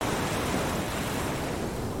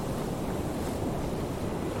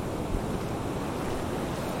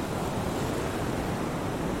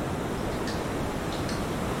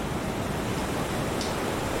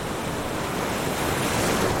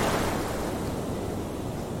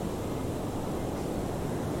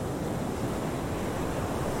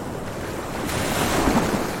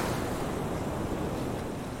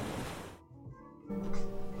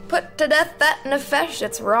to death that nefesh.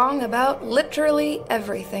 It's wrong about literally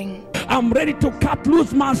everything. I'm ready to cut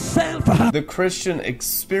loose myself. The Christian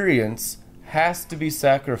experience has to be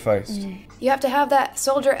sacrificed. You have to have that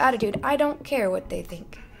soldier attitude. I don't care what they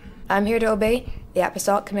think. I'm here to obey the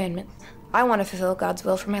apostolic commandment. I want to fulfill God's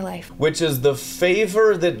will for my life. Which is the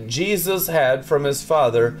favor that Jesus had from his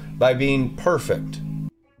Father by being perfect.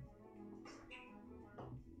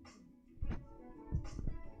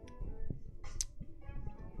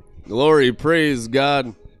 Glory, praise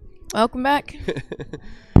God. Welcome back.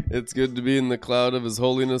 It's good to be in the cloud of his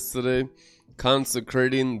holiness today,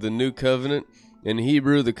 consecrating the new covenant. In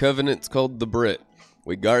Hebrew, the covenant's called the Brit.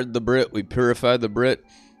 We guard the Brit, we purify the Brit.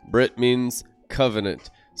 Brit means covenant.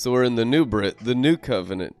 So we're in the new Brit, the new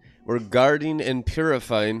covenant. We're guarding and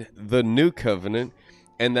purifying the new covenant,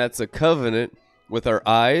 and that's a covenant with our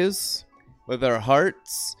eyes, with our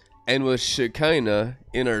hearts, and with Shekinah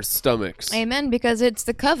in our stomachs. Amen, because it's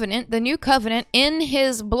the covenant, the new covenant in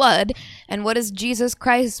his blood. And what is Jesus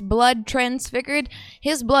Christ's blood transfigured?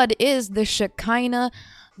 His blood is the Shekinah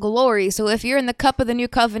glory. So if you're in the cup of the new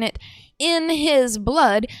covenant in his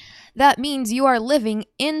blood, that means you are living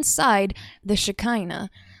inside the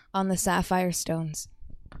Shekinah on the sapphire stones.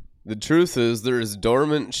 The truth is, there is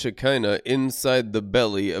dormant Shekinah inside the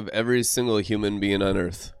belly of every single human being on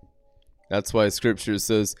earth. That's why Scripture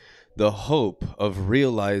says, the hope of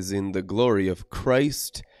realizing the glory of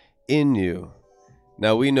Christ in you.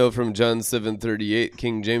 Now we know from John 7:38,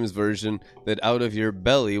 King James Version, that out of your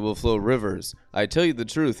belly will flow rivers. I tell you the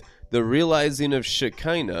truth, the realizing of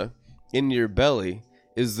Shekinah in your belly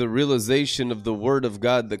is the realization of the Word of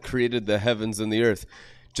God that created the heavens and the earth.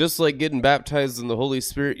 Just like getting baptized in the Holy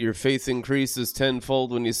Spirit, your faith increases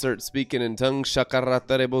tenfold when you start speaking in tongues. When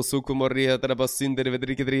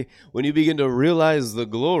you begin to realize the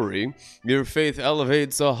glory, your faith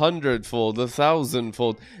elevates 100-fold,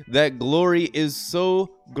 1,000-fold. That glory is so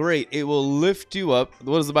great, it will lift you up.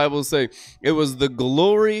 What does the Bible say? It was the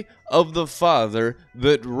glory of the Father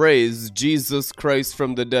that raised Jesus Christ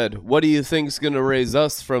from the dead. What do you think's going to raise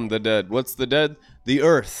us from the dead? What's the dead? The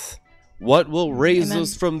earth. What will raise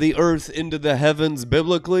us from the earth into the heavens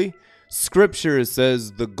biblically? Scripture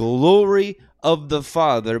says the glory of the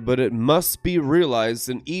Father, but it must be realized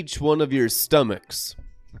in each one of your stomachs.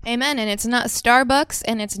 Amen. And it's not Starbucks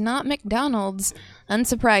and it's not McDonald's,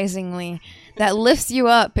 unsurprisingly, that lifts you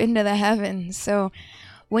up into the heavens. So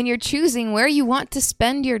when you're choosing where you want to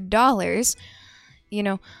spend your dollars, you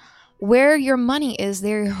know, where your money is,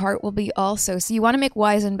 there your heart will be also. So you want to make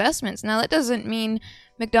wise investments. Now, that doesn't mean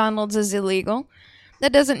McDonald's is illegal.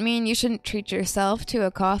 That doesn't mean you shouldn't treat yourself to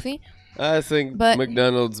a coffee. I think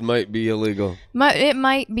McDonald's might be illegal. It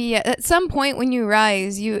might be. At some point when you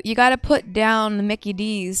rise, you got to put down the Mickey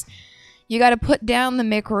D's. You got to put down the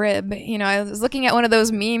McRib. You know, I was looking at one of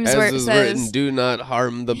those memes where it says, written, do not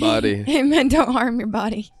harm the body. Amen, don't harm your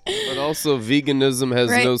body. But also, veganism has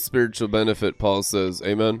no spiritual benefit, Paul says.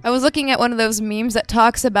 Amen. I was looking at one of those memes that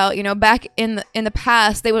talks about, you know, back in the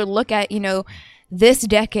past, they would look at, you know, this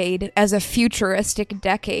decade as a futuristic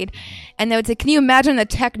decade. And they would say, can you imagine the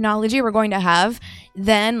technology we're going to have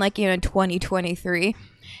then, like, you know, in 2023?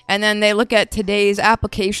 And then they look at today's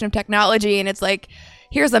application of technology and it's like,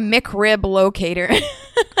 here's a McRib locator.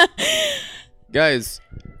 Guys,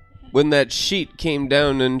 when that sheet came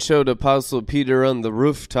down and showed Apostle Peter on the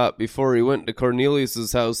rooftop before he went to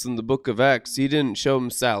Cornelius' house in the book of Acts, he didn't show him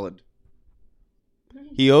salad.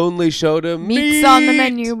 He only showed him meat's on the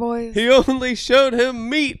menu, boys. He only showed him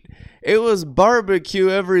meat. It was barbecue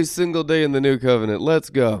every single day in the New Covenant. Let's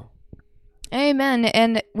go. Amen.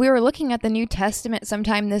 And we were looking at the New Testament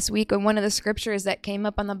sometime this week, and one of the scriptures that came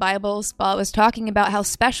up on the Bible spot was talking about how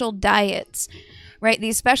special diets, right?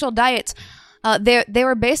 These special diets, they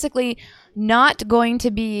were basically not going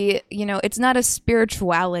to be, you know, it's not a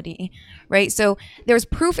spirituality, right? So there's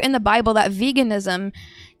proof in the Bible that veganism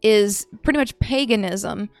is pretty much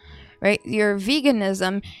paganism, right? Your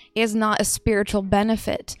veganism is not a spiritual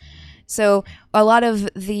benefit. So a lot of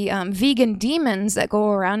the vegan demons that go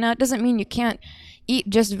around now, it doesn't mean you can't eat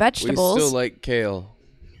just vegetables. We still like kale.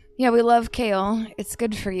 Yeah, we love kale. It's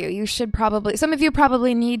good for you. You should probably, some of you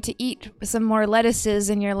probably need to eat some more lettuces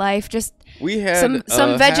in your life. Just we had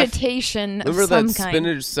some vegetation of some kind. Remember that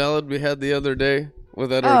spinach salad we had the other day with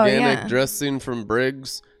that organic dressing from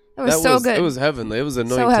Briggs? It was so good. It was heavenly. It was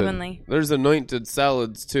anointed. So heavenly. There's anointed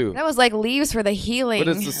salads too. That was like leaves for the healing. But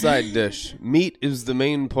it's the side dish. Meat is the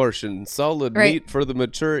main portion. Solid meat for the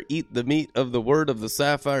mature. Eat the meat of the word of the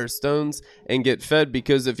sapphire stones and get fed,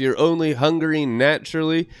 because if you're only hungry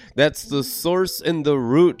naturally, that's the source and the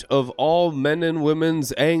root of all men and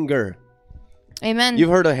women's anger. Amen. You've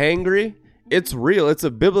heard of hangry? It's real. It's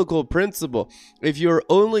a biblical principle. If you're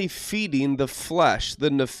only feeding the flesh, the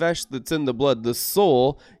nefesh that's in the blood, the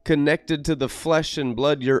soul connected to the flesh and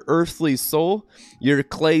blood, your earthly soul, your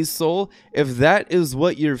clay soul, if that is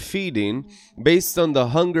what you're feeding based on the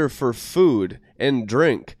hunger for food and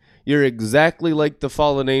drink, you're exactly like the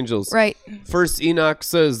fallen angels. Right. First Enoch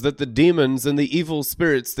says that the demons and the evil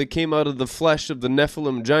spirits that came out of the flesh of the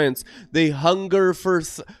Nephilim giants, they hunger for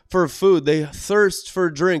food, they thirst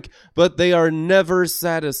for drink, but they are never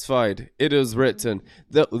satisfied. It is written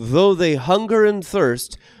that though they hunger and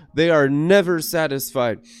thirst, they are never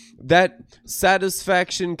satisfied. That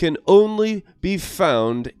satisfaction can only be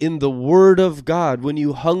found in the Word of God. When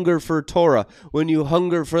you hunger for Torah, when you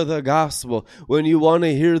hunger for the gospel, when you want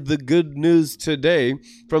to hear the good news today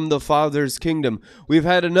from the Father's kingdom. We've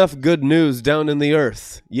had enough good news down in the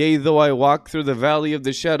earth. Yea, though I walk through the valley of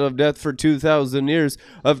the shadow of death for 2,000 years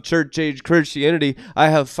of church age Christianity, I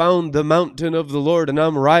have found the mountain of the Lord, and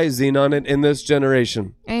I'm rising on it in this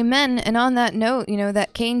generation. Amen. And on that note,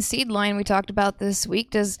 that cane seed line we talked about this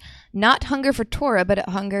week does not hunger for Torah, but it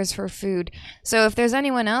hungers for food. So if there's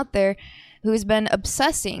anyone out there who's been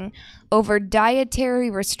obsessing over dietary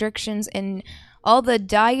restrictions in all the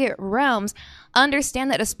diet realms, understand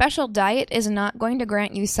that a special diet is not going to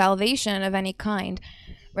grant you salvation of any kind,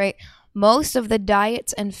 right? Most of the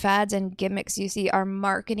diets and fads and gimmicks you see are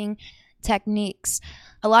marketing techniques.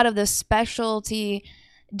 A lot of the specialty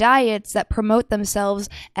diets that promote themselves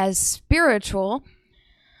as spiritual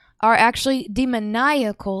are actually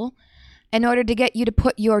demoniacal in order to get you to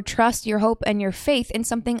put your trust, your hope, and your faith in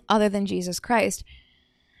something other than Jesus Christ.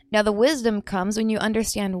 Now, the wisdom comes when you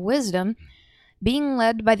understand wisdom, being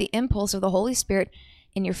led by the impulse of the Holy Spirit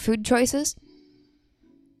in your food choices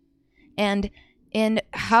and in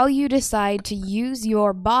how you decide to use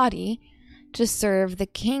your body to serve the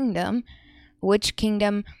kingdom. Which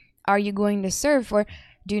kingdom are you going to serve for?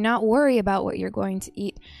 Do not worry about what you're going to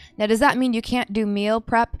eat. Now, does that mean you can't do meal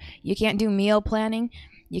prep? You can't do meal planning?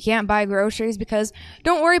 You can't buy groceries because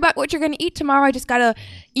don't worry about what you're going to eat tomorrow. I just got to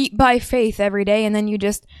eat by faith every day. And then you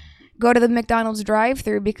just go to the McDonald's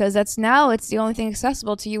drive-thru because it's the only thing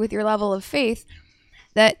accessible to you with your level of faith,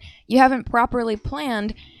 that you haven't properly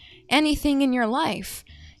planned anything in your life.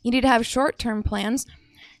 You need to have short-term plans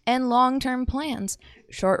and long-term plans.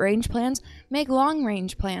 Short-range plans make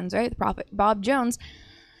long-range plans, right? The prophet Bob Jones.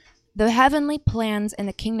 The heavenly plans in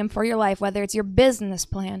the kingdom for your life, whether it's your business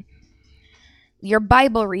plan, your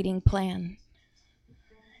Bible reading plan,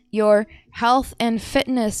 your health and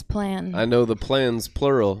fitness plan. I know the plans,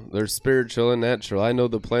 plural. They're spiritual and natural. I know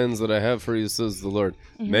the plans that I have for you, says the Lord.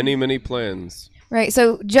 Mm-hmm. Many, many plans. Right,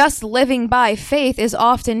 so just living by faith is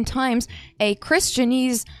oftentimes a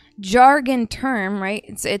Christianese jargon term, right?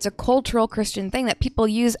 It's a cultural Christian thing that people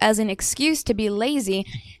use as an excuse to be lazy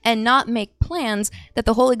and not make plans that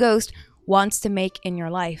the Holy Ghost wants to make in your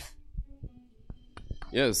life.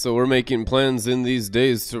 Yeah, so we're making plans in these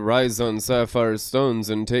days to rise on sapphire stones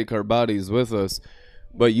and take our bodies with us.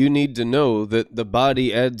 But you need to know that the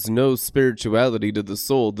body adds no spirituality to the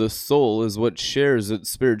soul. The soul is what shares its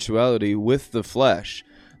spirituality with the flesh.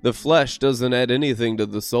 The flesh doesn't add anything to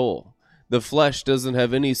the soul. The flesh doesn't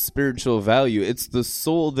have any spiritual value. It's the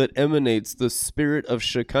soul that emanates the spirit of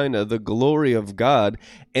Shekinah, the glory of God,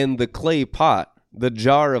 and the clay pot, the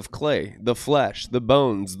jar of clay, the flesh, the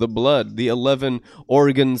bones, the blood, the 11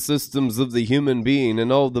 organ systems of the human being,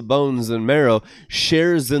 and all the bones and marrow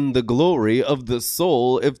shares in the glory of the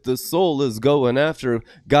soul if the soul is going after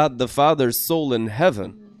God the Father's soul in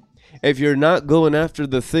heaven. If you're not going after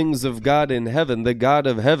the things of God in heaven, the God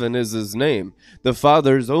of heaven is his name. The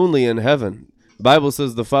Father's only in heaven. The Bible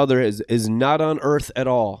says the Father is not on earth at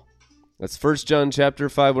all. That's 1 John chapter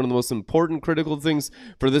 5, one of the most important critical things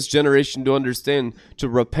for this generation to understand, to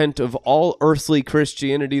repent of all earthly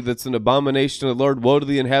Christianity that's an abomination to the Lord. Woe to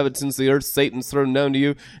the inhabitants of the earth, Satan's thrown down to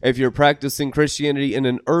you. If you're practicing Christianity in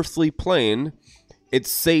an earthly plane, it's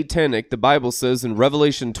satanic. The Bible says in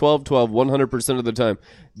Revelation 12:12, 100% of the time.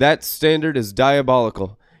 That standard is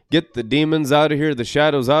diabolical. Get the demons out of here, the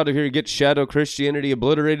shadows out of here, get shadow Christianity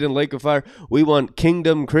obliterated in lake of fire. We want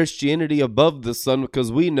kingdom Christianity above the sun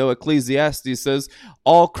because we know Ecclesiastes says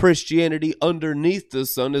all Christianity underneath the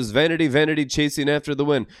sun is vanity, vanity, chasing after the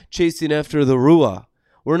wind, chasing after the Ruah.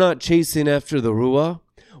 We're not chasing after the Ruah.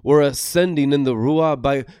 We're ascending in the Ruah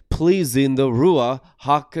by pleasing the Ruah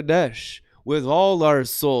HaKodesh. With all our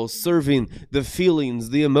souls, serving the feelings,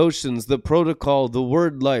 the emotions, the protocol, the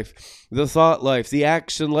word life, the thought life, the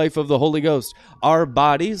action life of the Holy Ghost. Our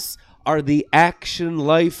bodies are the action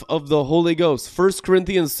life of the Holy Ghost. 1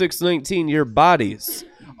 Corinthians 6:19, your bodies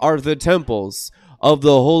are the temples of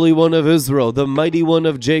the Holy One of Israel, the Mighty One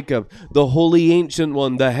of Jacob, the Holy Ancient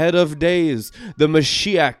One, the Head of Days, the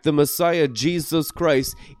Mashiach, the Messiah, Jesus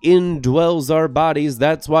Christ, indwells our bodies.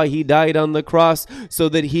 That's why he died on the cross, so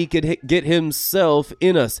that he could get himself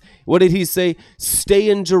in us. What did he say? Stay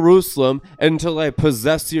in Jerusalem until I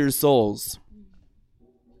possess your souls.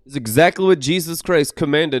 It's exactly what Jesus Christ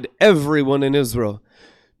commanded everyone in Israel.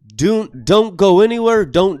 Don't go anywhere,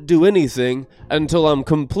 don't do anything until I'm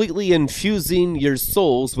completely infusing your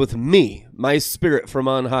souls with me, my spirit from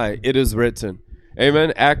on high. It is written.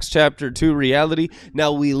 Amen. Acts chapter 2 reality.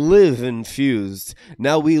 Now we live infused.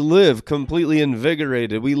 Now we live completely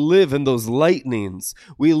invigorated. We live in those lightnings.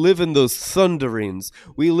 We live in those thunderings.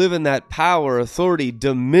 We live in that power, authority,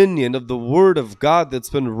 dominion of the Word of God that's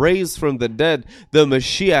been raised from the dead, the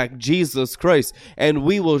Mashiach, Jesus Christ. And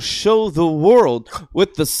we will show the world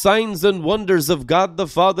with the signs and wonders of God the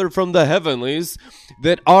Father from the heavenlies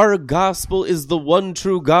that our gospel is the one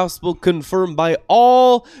true gospel, confirmed by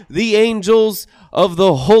all the angels of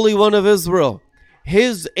the Holy One of Israel.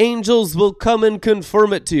 His angels will come and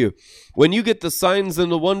confirm it to you. When you get the signs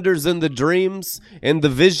and the wonders and the dreams and the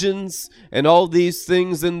visions and all these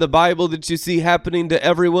things in the Bible that you see happening to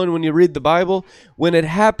everyone when you read the Bible, when it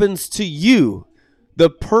happens to you, the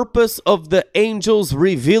purpose of the angels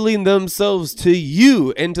revealing themselves to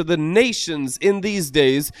you and to the nations in these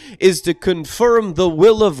days is to confirm the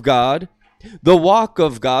will of God, the walk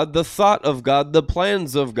of God, the thought of God, the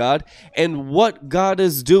plans of God, and what God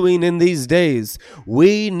is doing in these days.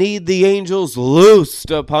 We need the angels loosed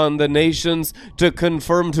upon the nations to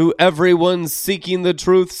confirm to everyone seeking the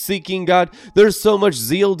truth, seeking God. There's so much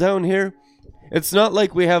zeal down here. It's not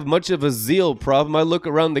like we have much of a zeal problem. I look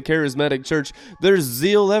around the charismatic church. There's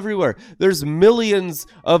zeal everywhere. There's millions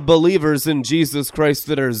of believers in Jesus Christ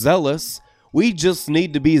that are zealous. We just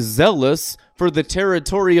need to be zealous for the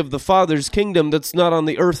territory of the Father's kingdom that's not on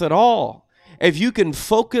the earth at all. If you can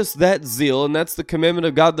focus that zeal, and that's the commandment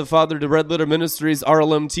of God the Father to Red Letter Ministries,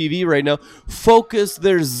 RLM TV right now, focus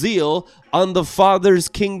their zeal on the Father's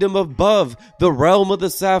kingdom above, the realm of the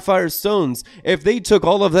sapphire stones. If they took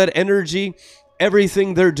all of that energy,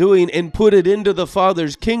 everything they're doing, and put it into the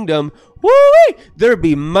Father's kingdom, woo-wee, there'd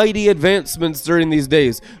be mighty advancements during these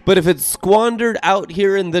days. But if it's squandered out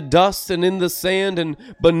here in the dust and in the sand and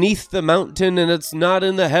beneath the mountain, and it's not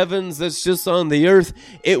in the heavens, it's just on the earth,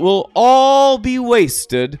 it will all be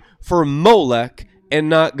wasted for Molech and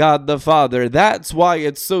not God the Father. That's why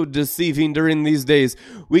it's so deceiving during these days.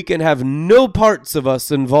 We can have no parts of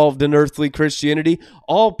us involved in earthly Christianity,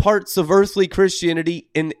 all parts of earthly Christianity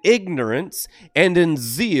in ignorance and in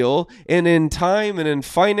zeal and in time and in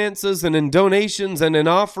finances and in donations and in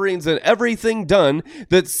offerings and everything done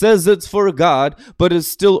that says it's for God but is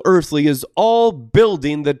still earthly, is all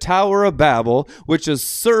building the Tower of Babel, which is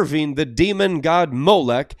serving the demon god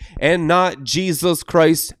Molech and not Jesus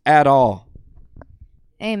Christ at all.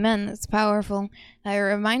 Amen. That's powerful. It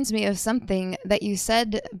reminds me of something that you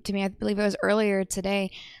said to me, I believe it was earlier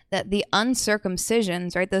today, that the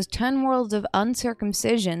uncircumcisions, right, those 10 worlds of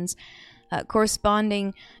uncircumcisions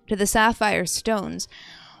corresponding to the sapphire stones,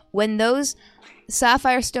 when those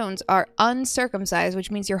sapphire stones are uncircumcised,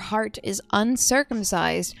 which means your heart is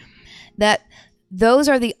uncircumcised, that those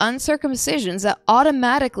are the uncircumcisions that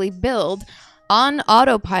automatically build on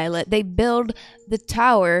autopilot. They build the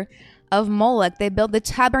tower of Molech. They build the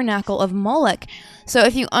tabernacle of Molech. So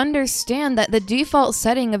if you understand that the default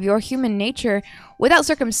setting of your human nature without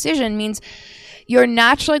circumcision means you're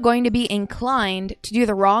naturally going to be inclined to do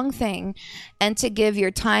the wrong thing and to give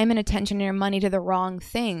your time and attention and your money to the wrong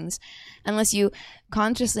things, unless you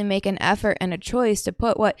consciously make an effort and a choice to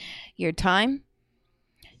put your time,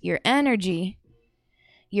 your energy,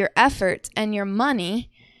 your effort, and your money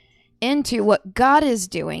into what God is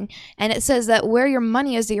doing. And it says that where your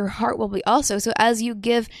money is, your heart will be also. So as you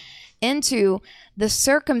give into the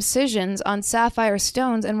circumcisions on sapphire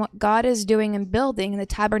stones and what God is doing and building in the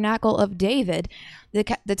tabernacle of David,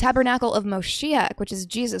 the tabernacle of Moshiach, which is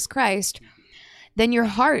Jesus Christ, then your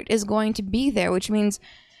heart is going to be there, which means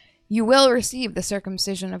you will receive the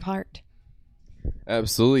circumcision of heart.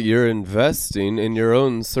 Absolutely. You're investing in your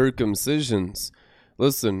own circumcisions.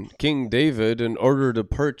 Listen, King David, in order to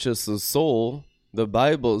purchase a soul, the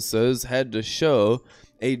Bible says, had to show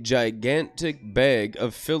a gigantic bag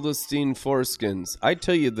of Philistine foreskins. I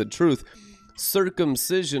tell you the truth,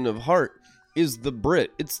 circumcision of heart is the Brit,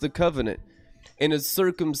 it's the covenant, and it's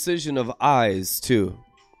circumcision of eyes too.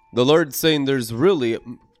 The Lord's saying there's really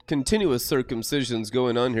continuous circumcisions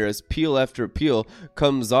going on here as peel after peel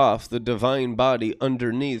comes off the divine body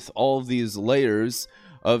underneath all these layers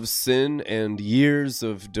of sin and years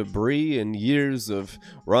of debris and years of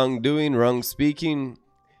wrongdoing, wrong speaking.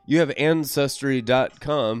 You have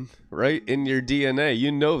Ancestry.com, right, in your DNA.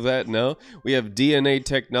 You know that now. We have DNA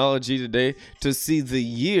technology today to see the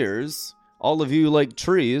years. All of you like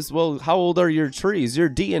trees. Well, how old are your trees? Your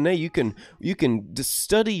DNA, you can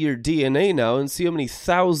study your DNA now and see how many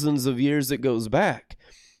thousands of years it goes back.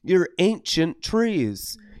 You're ancient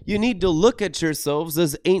trees. You need to look at yourselves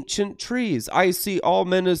as ancient trees. I see all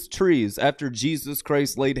men as trees. After Jesus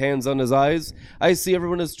Christ laid hands on his eyes, I see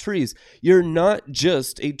everyone as trees. You're not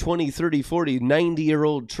just a 20, 30, 40,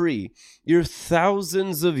 90-year-old tree. You're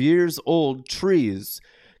thousands of years old trees,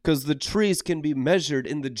 because the trees can be measured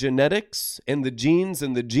in the genetics and the genes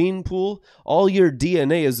and the gene pool. All your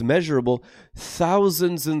DNA is measurable,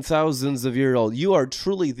 thousands and thousands of years old. You are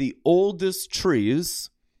truly the oldest trees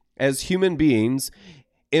as human beings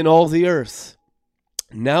in all the earth.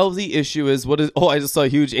 Now the issue is, I just saw a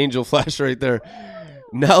huge angel flash right there.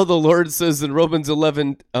 Now the Lord says in Romans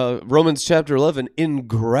chapter 11,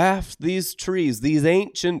 engraft these trees, these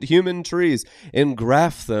ancient human trees,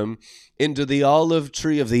 engraft them into the olive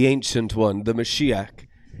tree of the Ancient One, the Mashiach.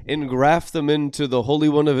 Engraft them into the Holy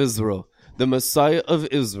One of Israel, the Messiah of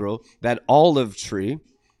Israel, that olive tree,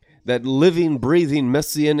 that living, breathing,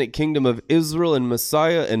 messianic kingdom of Israel and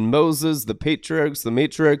Messiah and Moses, the patriarchs, the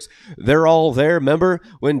matriarchs, they're all there. Remember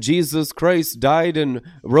when Jesus Christ died and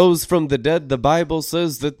rose from the dead, the Bible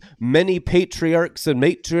says that many patriarchs and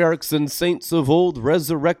matriarchs and saints of old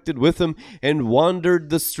resurrected with him and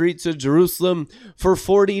wandered the streets of Jerusalem for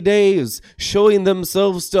 40 days, showing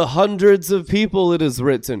themselves to hundreds of people, it is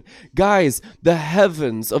written. Guys, the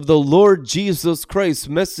heavens of the Lord Jesus Christ's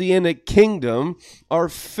messianic kingdom are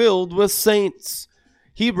filled with saints.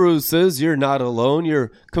 Hebrews says you're not alone.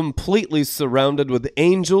 You're completely surrounded with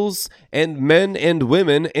angels and men and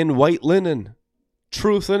women in white linen.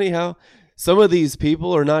 Truth, anyhow. Some of these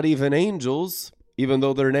people are not even angels, even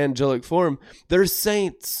though they're in angelic form. They're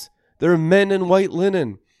saints. They're men in white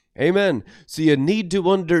linen. Amen. So you need to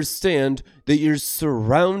understand that you're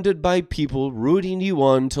surrounded by people rooting you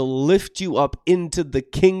on to lift you up into the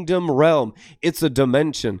kingdom realm. It's a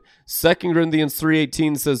dimension. 2 Corinthians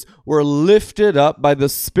 3:18 says, we're lifted up by the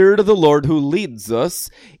Spirit of the Lord who leads us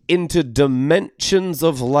into dimensions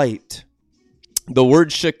of light. The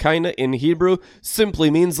word Shekinah in Hebrew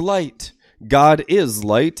simply means light. God is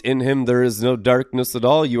light. In him there is no darkness at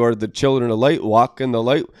all. You are the children of light. Walk in the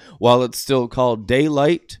light while it's still called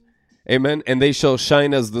daylight. Amen. And they shall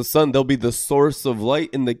shine as the sun. They'll be the source of light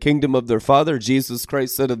in the kingdom of their Father. Jesus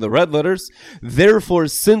Christ said in the red letters, therefore,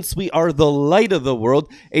 since we are the light of the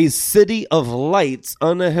world, a city of lights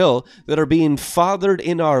on a hill that are being fathered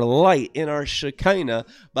in our light, in our Shekinah,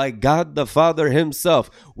 by God the Father himself,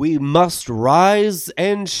 we must rise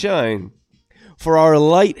and shine, for our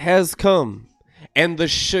light has come, and the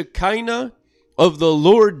Shekinah of the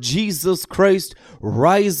Lord Jesus Christ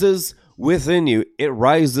rises within you. It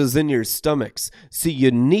rises in your stomachs. See,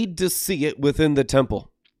 you need to see it within the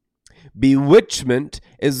temple. Bewitchment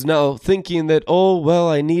is now thinking that, oh, well,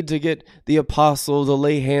 I need to get the apostle to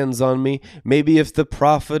lay hands on me. Maybe if the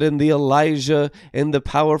prophet and the Elijah and the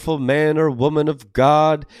powerful man or woman of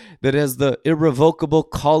God that has the irrevocable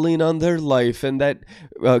calling on their life and that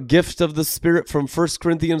gift of the Spirit from 1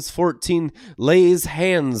 Corinthians 14 lays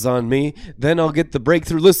hands on me, then I'll get the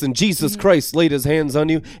breakthrough. Listen, Jesus Christ laid his hands on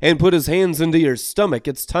you and put his hands into your stomach.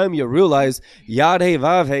 It's time you realize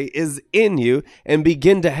Yad-Heh-Vav-Heh is in you and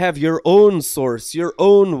begin to have your own source, your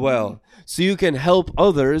own well, so you can help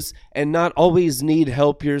others and not always need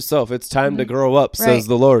help yourself. It's time to grow up, says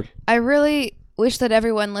the Lord. I really wish that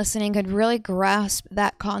everyone listening could really grasp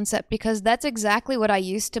that concept, because that's exactly what I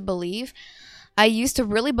used to believe. I used to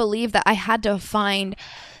really believe that I had to find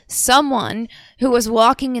someone who was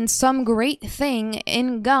walking in some great thing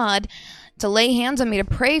in God to lay hands on me, to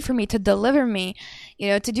pray for me, to deliver me,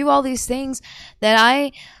 to do all these things that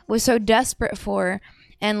I was so desperate for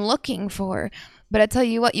and looking for. But I tell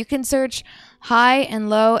you what, you can search high and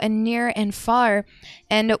low and near and far,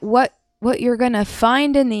 and what you're going to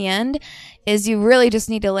find in the end is you really just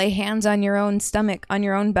need to lay hands on your own stomach, on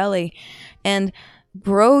your own belly, and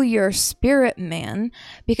grow your spirit, man.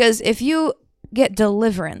 Because if you get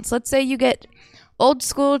deliverance, let's say you get old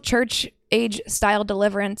school church age style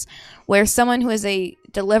deliverance, where someone who is a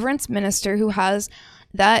deliverance minister who has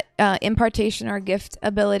that impartation or gift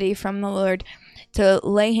ability from the Lord to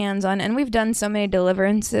lay hands on. And we've done so many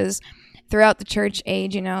deliverances throughout the church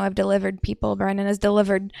age. I've delivered people. Brandon has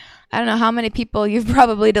delivered, I don't know how many people you've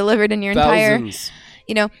probably delivered in your Thousands.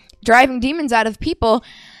 entire, driving demons out of people.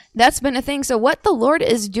 That's been a thing. So what the Lord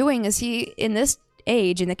is doing is he, in this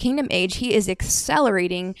age, in the kingdom age, he is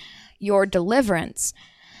accelerating your deliverance.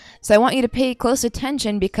 So I want you to pay close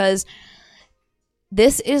attention, because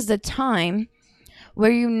this is the time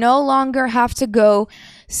where you no longer have to go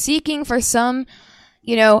seeking for some,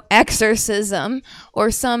 exorcism or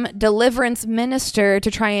some deliverance minister to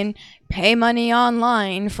try and pay money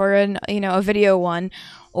online for a video one,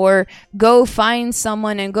 or go find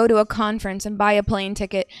someone and go to a conference and buy a plane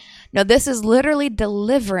ticket. No, this is literally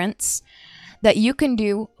deliverance that you can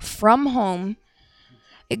do from home,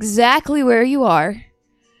 exactly where you are,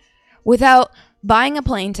 without buying a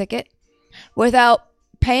plane ticket, without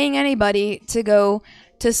paying anybody to go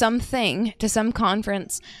to some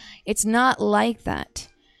conference. It's not like that.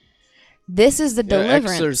 This is the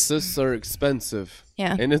deliverance. Exorcists are expensive.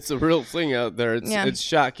 Yeah. And it's a real thing out there. It's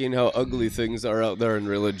shocking how ugly things are out there in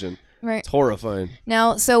religion. Right. It's horrifying.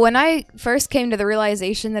 Now, so when I first came to the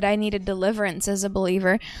realization that I needed deliverance as a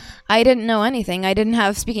believer, I didn't know anything. I didn't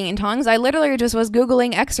have speaking in tongues. I literally just was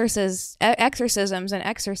Googling exorcisms and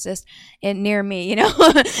exorcists near me,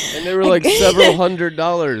 And they were like several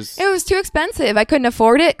 $100s. It was too expensive. I couldn't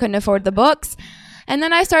afford it, couldn't afford the books. And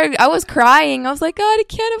then I was crying. I was like, God, I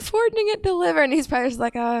can't afford to get delivered. And he's probably just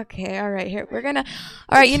like, oh, okay, all right, here,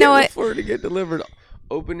 all right, you know what? Can't afford to get delivered.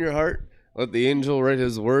 Open your heart. Let the angel write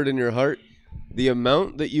his word in your heart. The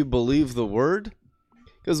amount that you believe the word.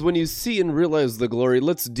 Because when you see and realize the glory,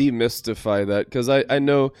 let's demystify that. Because I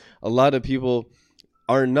know a lot of people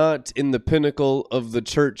are not in the pinnacle of the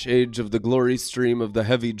church age of the glory stream of the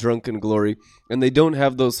heavy drunken glory. And they don't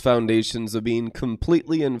have those foundations of being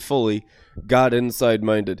completely and fully God inside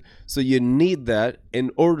minded. So you need that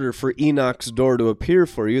in order for Enoch's door to appear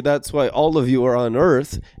for you. That's why all of you are on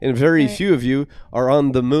earth and very few of you are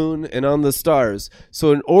on the moon and on the stars.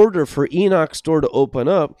 So in order for Enoch's door to open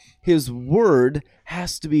up, his word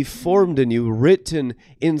has to be formed in you, written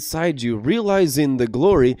inside you. Realizing the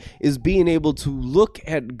glory is being able to look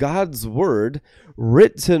at God's word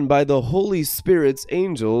written by the Holy Spirit's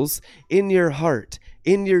angels in your heart,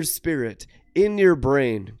 in your spirit, in your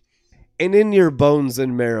brain, and in your bones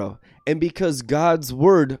and marrow. And because God's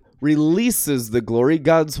word releases the glory,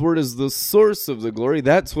 God's word is the source of the glory.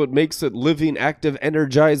 That's what makes it living, active,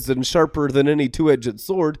 energized, and sharper than any two-edged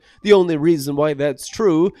sword. The only reason why that's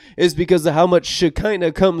true is because of how much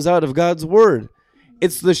Shekinah comes out of God's word.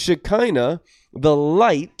 It's the Shekinah, the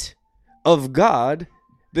light of God,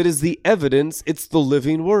 that is the evidence. It's the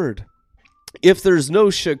living word. If there's no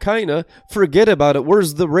Shekinah, forget about it.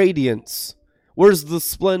 Where's the radiance? Where's the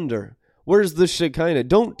splendor? Where's the Shekinah?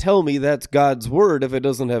 Don't tell me that's God's word if it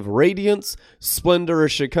doesn't have radiance, splendor, or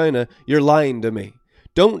Shekinah. You're lying to me.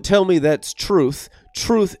 Don't tell me that's truth.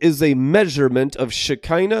 Truth is a measurement of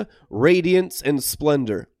Shekinah, radiance, and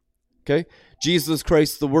splendor. Okay? Jesus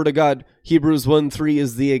Christ, the Word of God, Hebrews 1:3,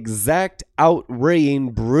 is the exact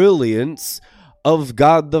outraying brilliance of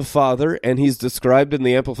God the Father, and he's described in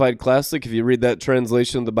the Amplified Classic, if you read that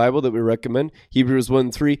translation of the Bible that we recommend, Hebrews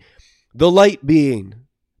 1:3, the light being,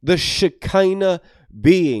 the Shekinah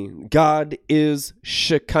being. God is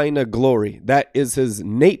Shekinah glory. That is his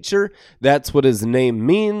nature. That's what his name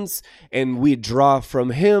means. And we draw from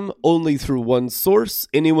him only through one source.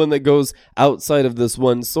 Anyone that goes outside of this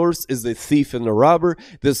one source is a thief and a robber.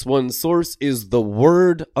 This one source is the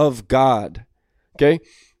Word of God. Okay?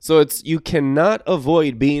 So you cannot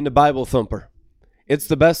avoid being a Bible thumper. It's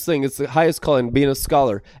the best thing. It's the highest calling, being a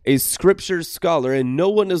scholar, a scripture scholar, and no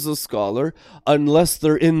one is a scholar unless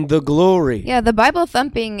they're in the glory. Yeah, the Bible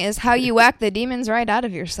thumping is how you whack the demons right out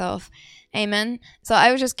of yourself. Amen. So I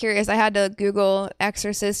was just curious. I had to Google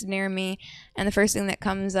exorcist near me, and the first thing that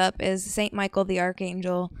comes up is Saint Michael the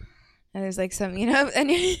Archangel. And there's like some, and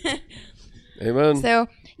Amen. So,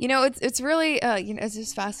 it's really, it's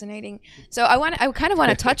just fascinating. So I kind of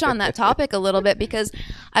want to touch on that topic a little bit, because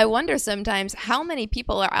I wonder sometimes how many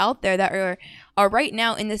people are out there that are right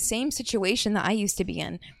now in the same situation that I used to be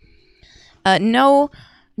in. Not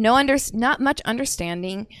much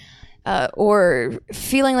understanding, or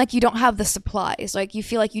feeling like you don't have the supplies, like you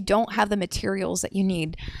feel like you don't have the materials that you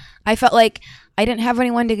need. I felt like I didn't have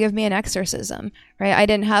anyone to give me an exorcism, right? I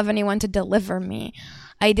didn't have anyone to deliver me.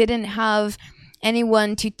 I didn't have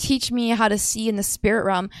anyone to teach me how to see in the spirit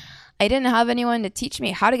realm. I didn't have anyone to teach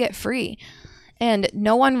me how to get free. And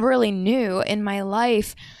no one really knew in my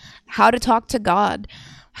life how to talk to God,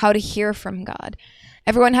 how to hear from God.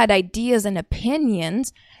 Everyone had ideas and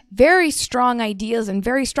opinions, very strong ideas and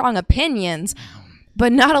very strong opinions,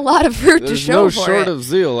 but not a lot of fruit to show for it. There's no short of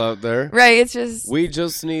zeal out there. Right, it's just... We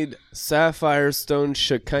just need sapphire stone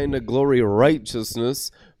Shekinah glory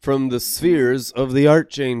righteousness from the spheres of the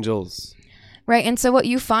archangels. Right. And so what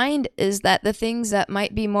you find is that the things that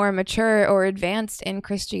might be more mature or advanced in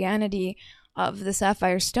Christianity of the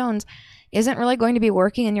sapphire stones isn't really going to be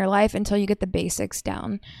working in your life until you get the basics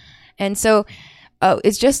down. And so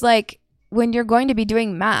it's just like when you're going to be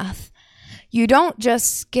doing math, you don't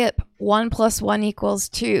just skip 1 + 1 =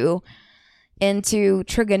 2 into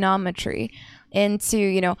trigonometry,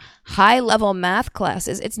 into, high level math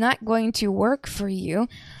classes. It's not going to work for you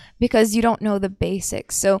because you don't know the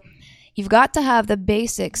basics. So you've got to have the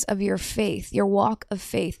basics of your faith, your walk of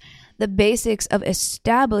faith, the basics of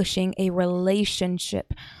establishing a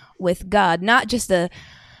relationship with God, not just a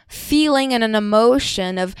feeling and an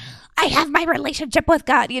emotion of, I have my relationship with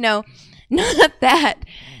God, not that.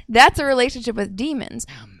 That's a relationship with demons.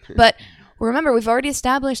 But remember, we've already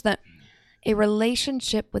established that a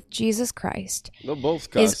relationship with Jesus Christ They'll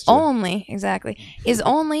both is only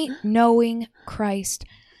knowing Christ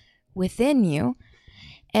within you.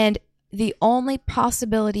 And the only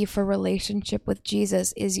possibility for relationship with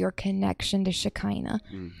Jesus is your connection to Shekinah.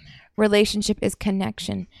 Relationship is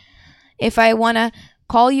connection. If I want to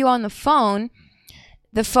call you on the phone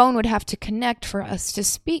would have to connect for us to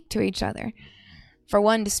speak to each other, for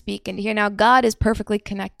one to speak and to hear. Now, God is perfectly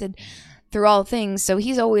connected through all things, so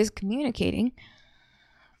he's always communicating.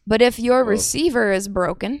 But if your receiver is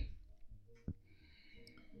broken,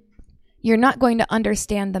 you're not going to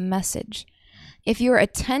understand the message. If your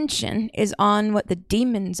attention is on what the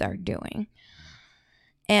demons are doing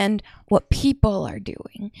and what people are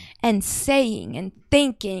doing and saying and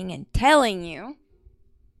thinking and telling you,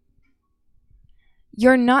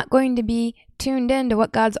 you're not going to be tuned in to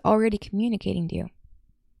what God's already communicating to you.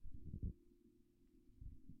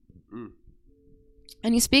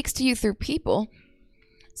 And he speaks to you through people.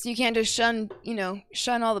 So you can't just shun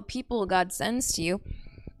all the people God sends to you,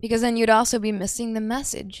 because then you'd also be missing the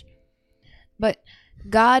message. But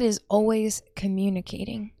God is always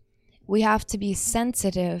communicating. We have to be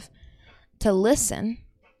sensitive to listen.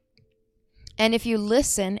 And if you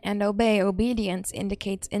listen and obey, obedience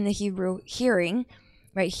indicates in the Hebrew hearing,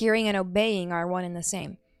 right? Hearing and obeying are one and the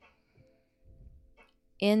same.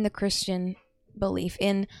 In the Christian belief,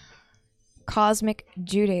 in cosmic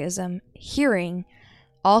Judaism, hearing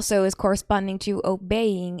also is corresponding to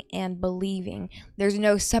obeying and believing. There's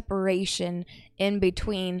no separation in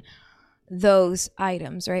between those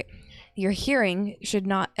items, right? Your hearing should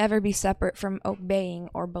not ever be separate from obeying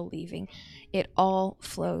or believing. It all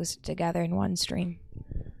flows together in one stream.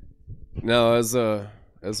 Now, as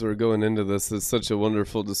we're going into this, it's such a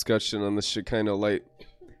wonderful discussion on the Shekinah light.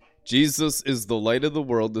 Jesus is the light of the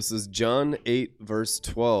world. This is John 8, verse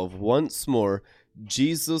 12. Once more,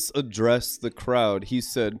 Jesus addressed the crowd. He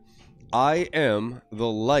said, I am the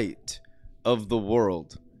light of the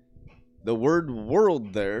world. The word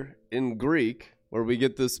world there in Greek, where we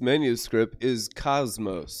get this manuscript, is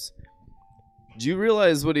cosmos. Do you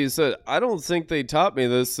realize what he said? I don't think they taught me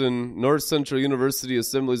this in North Central University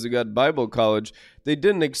Assemblies of God Bible College. They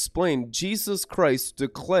didn't explain. Jesus Christ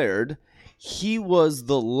declared he was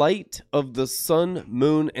the light of the sun,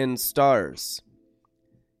 moon, and stars.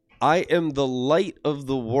 I am the light of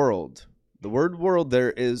the world. The word world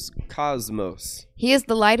there is cosmos. He is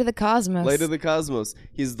the light of the cosmos. Light of the cosmos.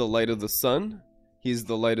 He's the light of the sun. He's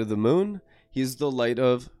the light of the moon. He's the light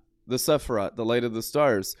of the Sephiroth, the light of the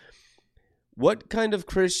stars. What kind of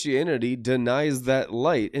Christianity denies that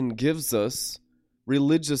light and gives us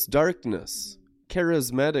religious darkness,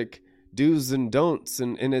 charismatic do's and don'ts?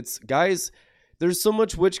 And it's, guys, there's so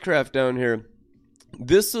much witchcraft down here.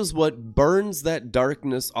 This is what burns that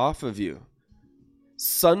darkness off of you.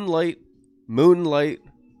 Sunlight, moonlight,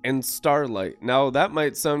 and starlight. Now, that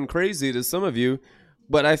might sound crazy to some of you,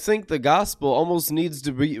 but I think the gospel almost needs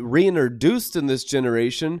to be reintroduced in this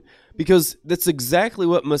generation, because that's exactly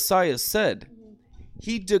what Messiah said.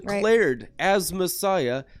 He declared as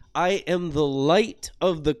Messiah, I am the light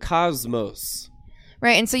of the cosmos.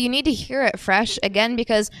 Right, and so you need to hear it fresh again,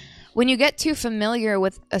 because when you get too familiar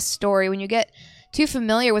with a story, when you get too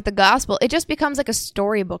familiar with the gospel, it just becomes like a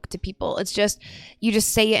storybook to people. It's just, you just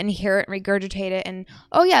say it and hear it and regurgitate it and,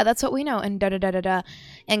 oh yeah, that's what we know, and da-da-da-da-da.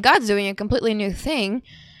 And God's doing a completely new thing.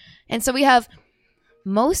 And so we have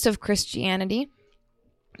most of Christianity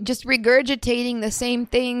just regurgitating the same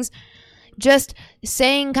things, just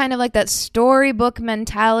saying kind of like that storybook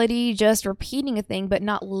mentality, just repeating a thing but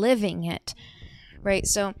not living it, right?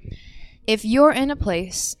 So if you're in a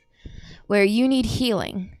place where you need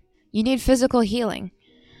healing, you need physical healing,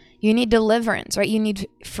 you need deliverance, right? You need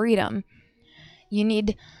freedom, you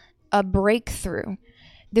need a breakthrough.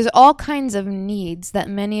 There's all kinds of needs that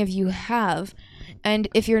many of you have, and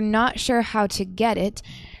if you're not sure how to get it,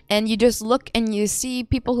 And you just look and you see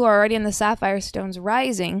people who are already in the sapphire stones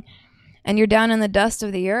rising, and you're down in the dust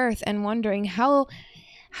of the earth and wondering, how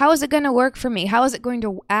is it going to work for me? How is it going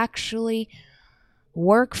to actually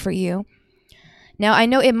work for you? Now, I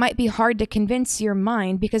know it might be hard to convince your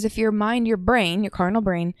mind, because if your mind, your brain, your carnal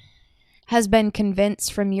brain, has been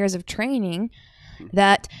convinced from years of training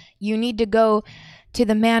that you need to go to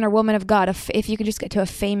the man or woman of God, if you could just get to a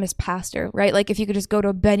famous pastor, right? Like if you could just go to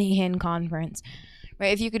a Benny Hinn conference,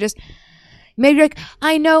 right? If you could just maybe like,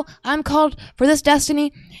 I know I'm called for this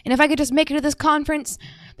destiny, and if I could just make it to this conference,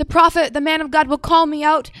 the prophet, the man of God will call me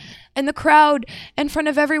out in the crowd in front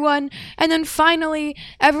of everyone, and then finally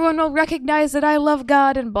everyone will recognize that I love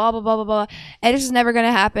God, and blah, blah, blah, blah, blah. And it's just never going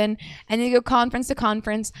to happen. And then you go conference to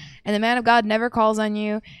conference, and the man of God never calls on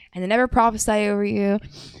you, and they never prophesy over you,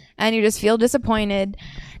 and you just feel disappointed.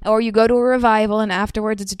 Or you go to a revival, and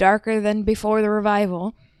afterwards it's darker than before the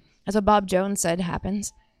revival. That's what Bob Jones said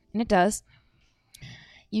happens, and it does.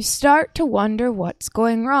 You start to wonder what's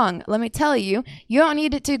going wrong. Let me tell you, you don't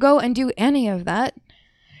need to go and do any of that.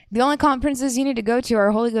 The only conferences you need to go to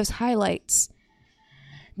are Holy Ghost highlights.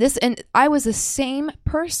 And I was the same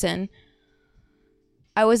person.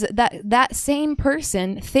 I was that same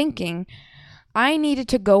person thinking I needed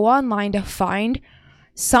to go online to find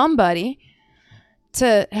somebody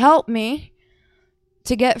to help me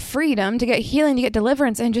to get freedom, to get healing, to get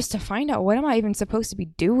deliverance, and just to find out what am I even supposed to be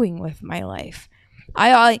doing with my life.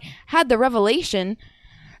 I had the revelation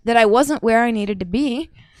that I wasn't where I needed to be,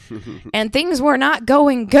 and things were not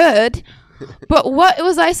going good, but what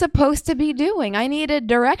was I supposed to be doing? I needed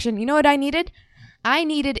direction. You know what I needed? I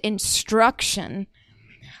needed instruction.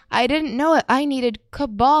 I didn't know it. I needed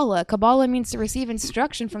Kabbalah. Kabbalah means to receive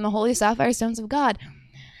instruction from the holy sapphire stones of God.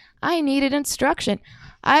 I needed instruction.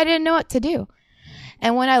 I didn't know what to do.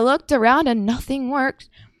 And when I looked around and nothing worked,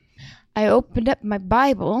 I opened up my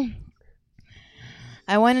Bible.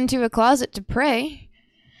 I went into a closet to pray,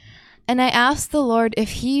 and I asked the Lord if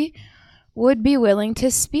he would be willing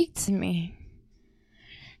to speak to me.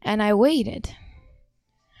 And I waited.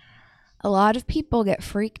 A lot of people get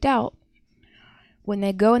freaked out when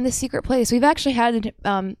they go in the secret place. We've actually had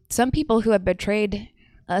some people who have betrayed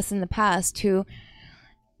us in the past, who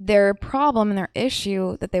their problem and their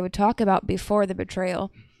issue that they would talk about before the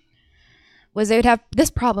betrayal was they would have this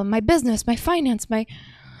problem: my business, my finance, my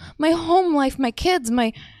home life, my kids,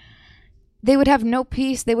 they would have no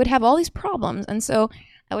peace. They would have all these problems. And so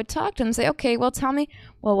I would talk to them and say, okay, well, tell me,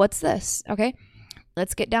 well, what's this? Okay,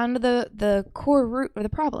 let's get down to the core root of the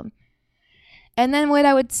problem. And then what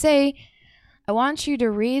I would say, I want you to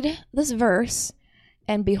read this verse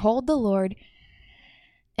and behold the Lord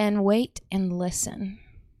and wait and listen.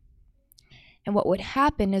 And what would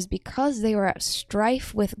happen is, because they were at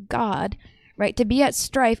strife with God, right, to be at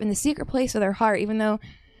strife in the secret place of their heart, even though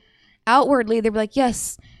outwardly they were like,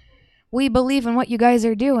 yes, we believe in what you guys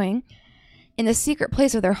are doing, in the secret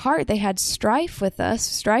place of their heart they had strife with us,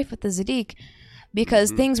 strife with the Zadik,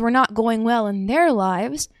 because things were not going well in their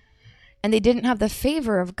lives, and they didn't have the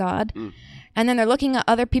favor of God. And then they're looking at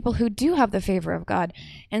other people who do have the favor of God.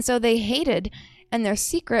 And so they hated, in their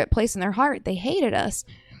secret place in their heart, they hated us.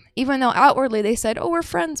 Even though outwardly they said, oh, we're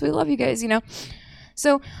friends, we love you guys,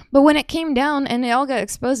 So, but when it came down, and they all got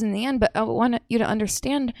exposed in the end, but I want you to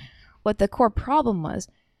understand what the core problem was.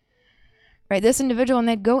 Right, this individual, when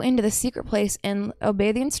they'd go into the secret place and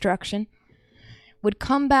obey the instruction, would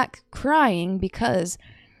come back crying because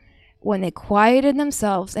when they quieted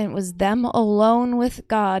themselves and it was them alone with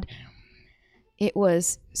God, it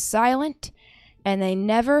was silent, and they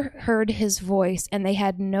never heard his voice, and they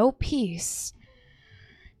had no peace.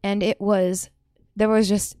 And there was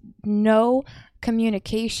just no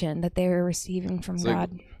communication that they were receiving from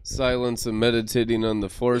God. Like silence and meditating on the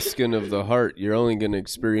foreskin of the heart, you're only going to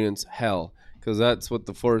experience hell, because that's what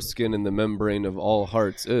the foreskin and the membrane of all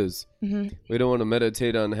hearts is. We don't want to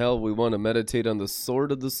meditate on hell. We want to meditate on the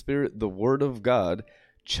sword of the Spirit, the Word of God.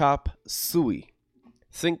 Chop suey.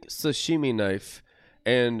 Think sashimi knife,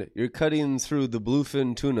 and you're cutting through the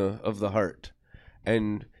bluefin tuna of the heart.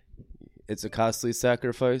 And it's a costly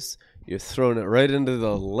sacrifice. You're throwing it right into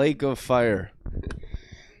the lake of fire.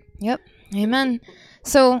 Yep. Amen.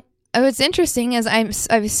 So what's interesting is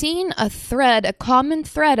I've seen a common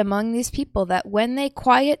thread among these people, that when they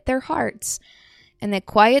quiet their hearts and they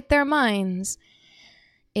quiet their minds,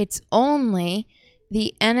 it's only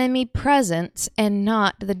the enemy presence and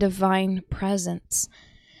not the divine presence.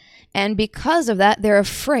 And because of that, they're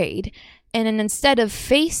afraid. And then instead of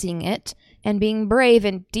facing it and being brave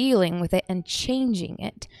and dealing with it and changing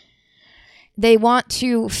it, they want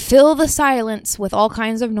to fill the silence with all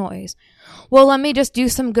kinds of noise. well, let me just do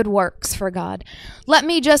some good works for God. Let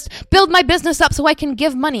me just build my business up so I can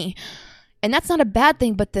give money. And that's not a bad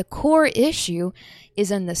thing, but the core issue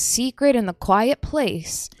is in the secret and the quiet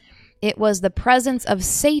place. It was the presence of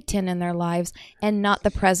Satan in their lives and not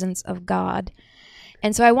the presence of God.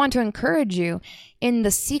 And so I want to encourage you in the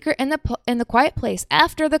secret and in the quiet place,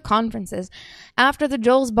 after the conferences, after the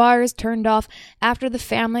Joel's bar is turned off, after the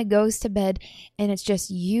family goes to bed, and it's just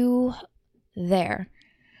you there.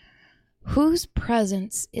 Whose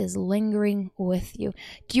presence is lingering with you?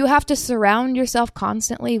 Do you have to surround yourself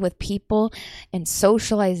constantly with people and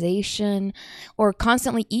socialization, or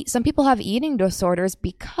constantly eat? Some people have eating disorders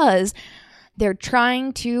because they're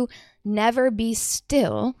trying to never be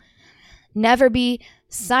still, never be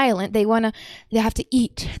silent. They have to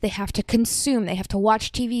eat, they have to consume, they have to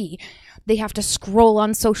watch TV, they have to scroll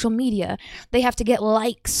on social media, they have to get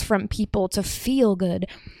likes from people to feel good,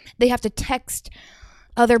 they have to text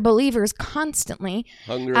other believers constantly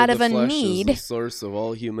out of a need. Is the source of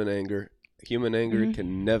all human anger. Human anger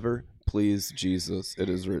can never please Jesus, it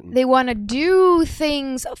is written. They want to do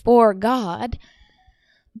things for God,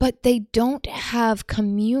 but they don't have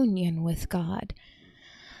communion with God.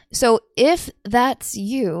 So if that's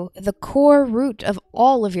you, the core root of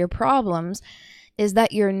all of your problems is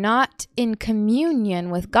that you're not in communion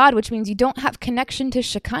with God, which means you don't have connection to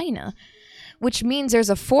Shekinah, which means there's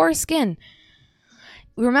a foreskin.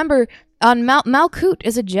 Remember, on Malkut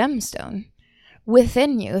is a gemstone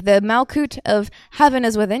within you. The Malkut of heaven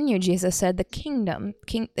is within you, Jesus said. The kingdom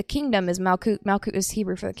is Malkut. Malkut is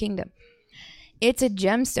Hebrew for the kingdom. It's a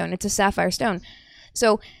gemstone. It's a sapphire stone.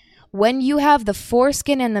 So when you have the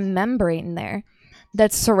foreskin and the membrane there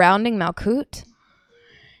that's surrounding Malkut,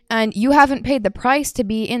 and you haven't paid the price to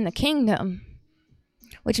be in the kingdom,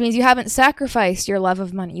 which means you haven't sacrificed your love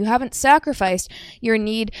of money. You haven't sacrificed your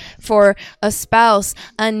need for a spouse,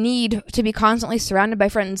 a need to be constantly surrounded by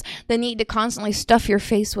friends, the need to constantly stuff your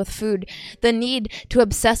face with food, the need to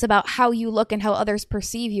obsess about how you look and how others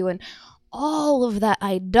perceive you, and all of that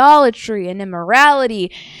idolatry and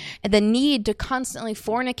immorality, and the need to constantly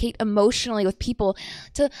fornicate emotionally with people.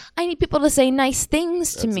 I need people to say nice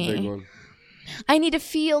things to me. That's a big one. I need to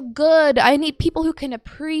feel good. I need people who can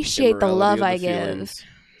appreciate the love I give. Feelings.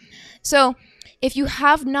 So if you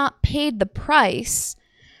have not paid the price,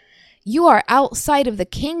 you are outside of the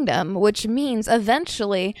kingdom, which means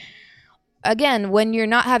eventually, again, when you're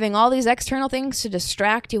not having all these external things to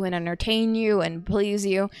distract you and entertain you and please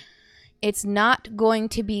you, it's not going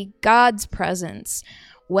to be God's presence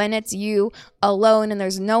when it's you alone and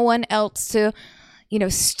there's no one else to,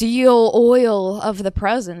 steal oil of the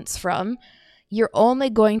presence from. You're only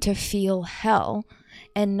going to feel hell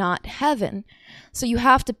and not heaven. So you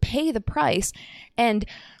have to pay the price and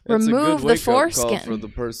remove the foreskin. Call for the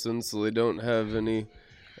person so they don't have any,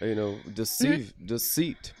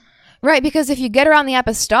 deceit. Right, because if you get around the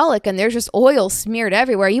apostolic and there's just oil smeared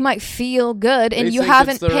everywhere, you might feel good and you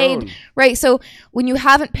haven't paid. Right, so when you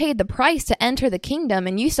haven't paid the price to enter the kingdom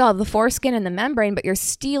and you still have the foreskin and the membrane, but you're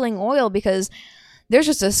stealing oil because there's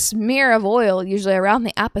just a smear of oil usually around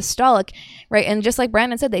the apostolic, right? And just like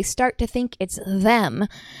Brandon said, they start to think it's them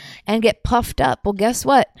and get puffed up. Well, guess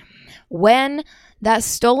what? When that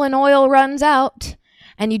stolen oil runs out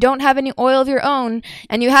and you don't have any oil of your own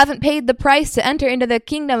and you haven't paid the price to enter into the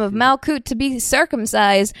kingdom of Malkut to be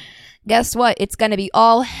circumcised, guess what? It's going to be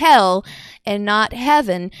all hell and not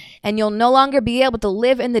heaven. And you'll no longer be able to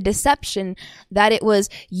live in the deception that it was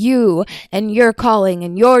you and your calling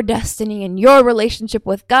and your destiny and your relationship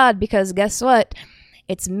with God, because guess what?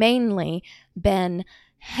 It's mainly been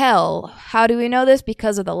hell. How do we know this?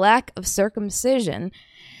 Because of the lack of circumcision.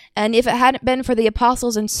 And if it hadn't been for the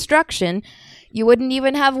apostles' instruction, you wouldn't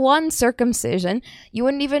even have one circumcision. You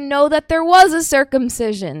wouldn't even know that there was a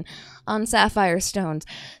circumcision on sapphire stones.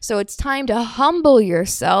 So it's time to humble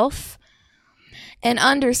yourself and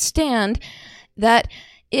understand that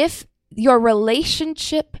if your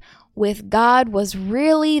relationship with God was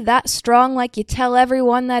really that strong, like you tell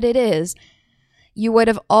everyone that it is, you would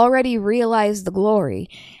have already realized the glory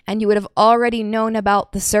and you would have already known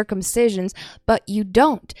about the circumcisions, but you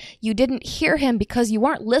don't. You didn't hear him because you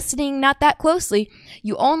weren't listening not that closely.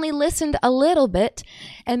 You only listened a little bit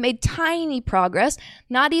and made tiny progress,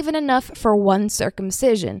 not even enough for one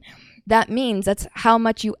circumcision. That means that's how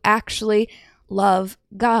much you actually love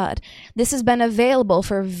God. This has been available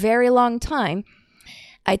for a very long time.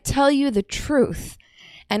 I tell you the truth,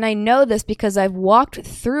 and I know this because I've walked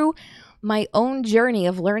through my own journey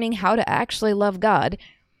of learning how to actually love God.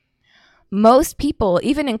 Most people,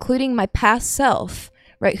 even including my past self,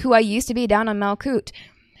 right, who I used to be down on Malkut,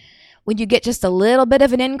 when you get just a little bit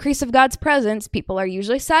of an increase of God's presence, people are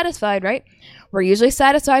usually satisfied, right? We're usually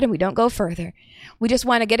satisfied and we don't go further. We just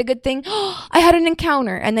want to get a good thing. Oh, I had an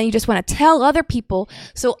encounter. And then you just want to tell other people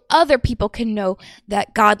so other people can know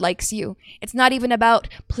that God likes you. It's not even about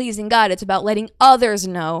pleasing God. It's about letting others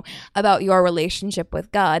know about your relationship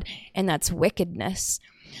with God. And that's wickedness.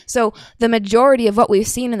 So the majority of what we've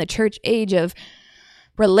seen in the church age of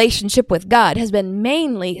relationship with God has been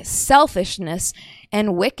mainly selfishness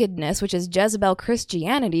and wickedness, which is Jezebel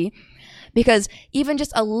Christianity, because even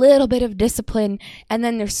just a little bit of discipline, and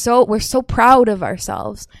then we're so proud of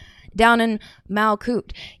ourselves. Down in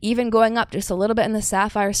Malkut, even going up just a little bit in the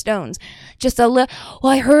sapphire stones, just a little,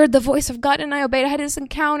 well, I heard the voice of God and I obeyed. I had this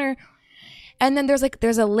encounter. And then there's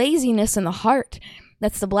a laziness in the heart.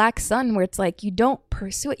 That's the black sun, where it's like you don't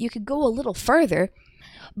pursue it. You could go a little further,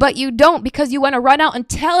 but you don't, because you want to run out and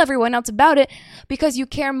tell everyone else about it, because you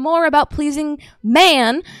care more about pleasing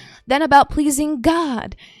man than about pleasing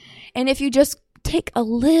God. And if you just take a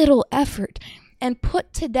little effort and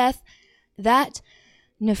put to death that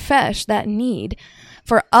nefesh, that need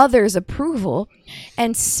for others' approval,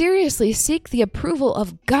 and seriously seek the approval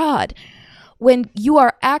of God, when you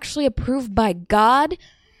are actually approved by God,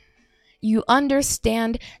 you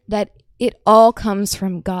understand that it all comes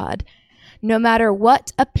from God. No matter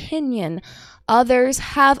what opinion others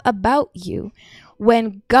have about you,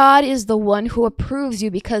 when God is the one who approves you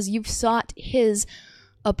because you've sought his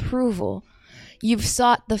approval, you've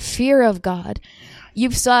sought the fear of God,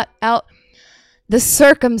 you've sought out the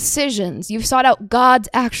circumcisions, you've sought out God's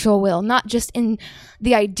actual will, not just in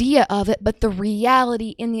the idea of it, but the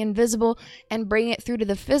reality in the invisible, and bring it through to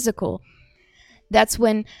the physical. That's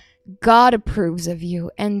when God approves of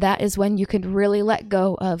you, and that is when you could really let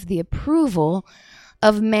go of the approval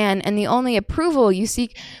of man. And the only approval you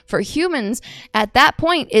seek for humans at that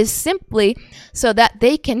point is simply so that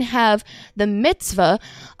they can have the mitzvah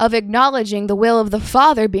of acknowledging the will of the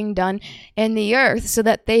Father being done in the earth, so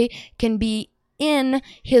that they can be in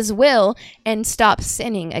his will and stop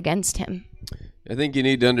sinning against him. I think you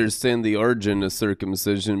need to understand the origin of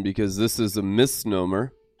circumcision, because this is a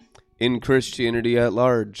misnomer in Christianity at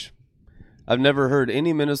large. I've never heard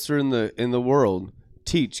any minister in the world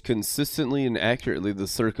teach consistently and accurately the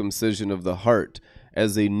circumcision of the heart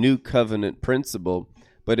as a new covenant principle,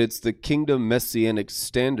 but it's the kingdom messianic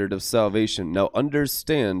standard of salvation. Now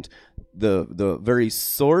understand the very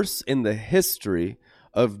source in the history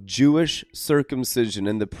of Jewish circumcision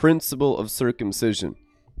and the principle of circumcision.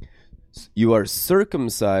 You are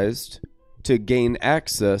circumcised to gain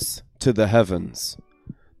access to the heavens.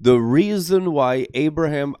 The reason why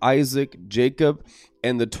Abraham, Isaac, Jacob,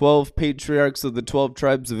 and the 12 patriarchs of the 12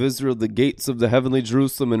 tribes of Israel, the gates of the heavenly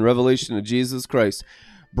Jerusalem in Revelation of Jesus Christ,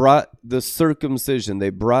 brought the circumcision, they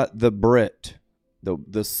brought the Brit,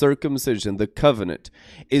 the circumcision, the covenant,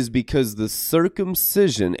 is because the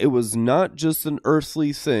circumcision, it was not just an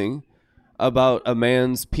earthly thing about a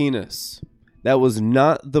man's penis. That was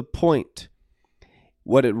not the point.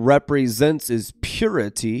 What it represents is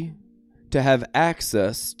purity, to have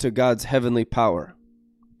access to God's heavenly power.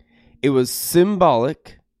 It was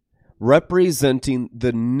symbolic, representing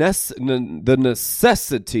the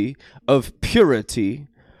necessity of purity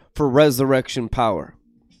for resurrection power.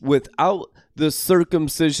 Without the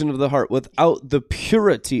circumcision of the heart, without the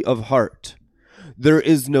purity of heart, there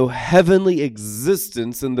is no heavenly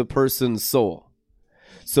existence in the person's soul.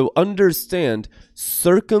 So understand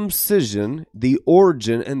circumcision, the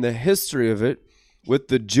origin and the history of it, with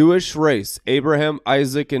the Jewish race, Abraham,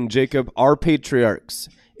 Isaac, and Jacob, our patriarchs,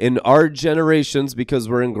 in our generations, because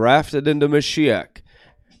we're engrafted into Mashiach.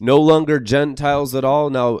 No longer Gentiles at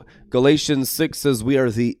all. Now, Galatians 6 says we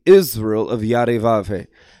are the Israel of Yarevavhe.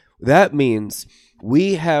 That means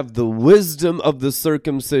we have the wisdom of the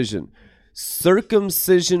circumcision.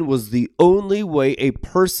 Circumcision was the only way a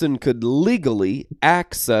person could legally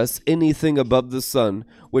access anything above the sun,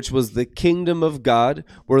 which was the kingdom of God,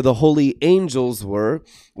 where the holy angels were,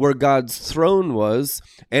 where God's throne was,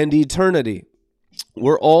 and eternity,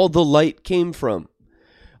 where all the light came from.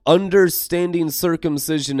 Understanding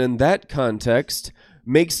circumcision in that context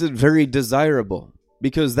makes it very desirable,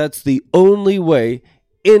 because that's the only way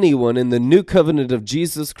anyone in the new covenant of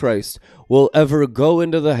Jesus Christ will ever go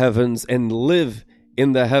into the heavens and live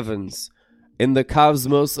in the heavens. in the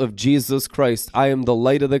cosmos of Jesus Christ. I am the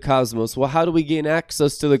light of the cosmos. Well, how do we gain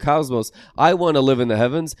access to the cosmos? I want to live in the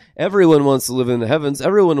heavens. Everyone wants to live in the heavens.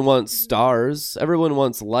 Everyone wants stars. Everyone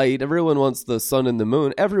wants light. Everyone wants the sun and the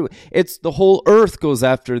moon. It's the whole earth goes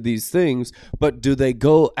after these things, but do they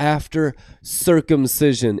go after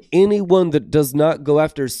circumcision? Anyone that does not go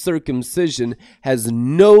after circumcision has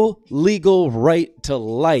no legal right to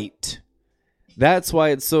light. That's why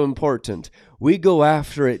it's so important. We go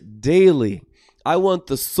after it daily. I want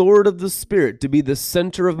the sword of the Spirit to be the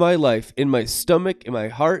center of my life, in my stomach, in my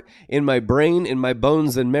heart, in my brain, in my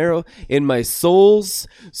bones and marrow, in my souls,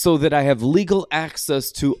 so that I have legal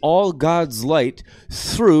access to all God's light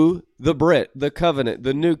through the covenant,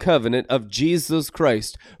 the new covenant of Jesus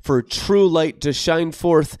Christ, for true light to shine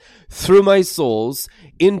forth through my souls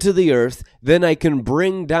into the earth. Then I can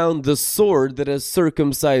bring down the sword that has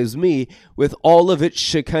circumcised me with all of its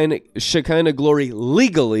Shekinah glory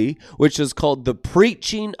legally, which is called the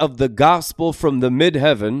preaching of the gospel from the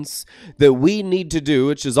mid-heavens that we need to do,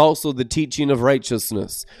 which is also the teaching of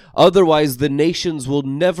righteousness. Otherwise, the nations will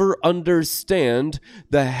never understand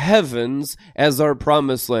the heavens as our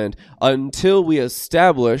promised land until we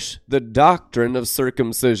establish the doctrine of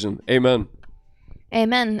circumcision. Amen.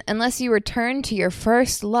 Amen. Unless you return to your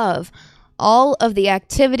first love, all of the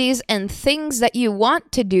activities and things that you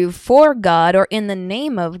want to do for God or in the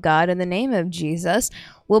name of God, in the name of Jesus,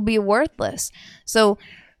 will be worthless. So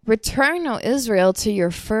return, O Israel, to your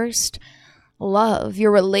first love,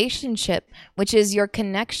 your relationship, which is your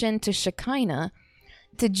connection to Shekinah,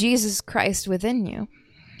 to Jesus Christ within you.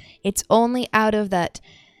 It's only out of that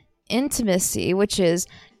intimacy, which is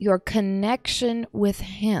your connection with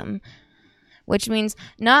Him, which means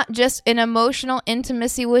not just an emotional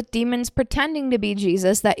intimacy with demons pretending to be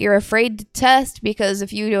Jesus that you're afraid to test, because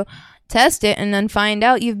if you test it and then find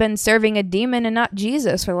out you've been serving a demon and not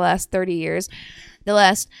Jesus for the last 30 years, the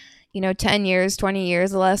last 10 years, 20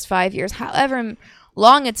 years, the last 5 years, however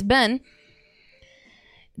long it's been,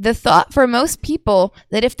 the thought for most people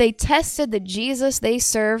that if they tested the Jesus they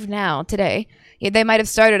serve now, today, they might have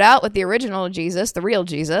started out with the original Jesus, the real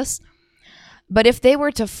Jesus, but if they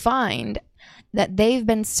were to find that they've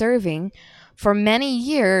been serving for many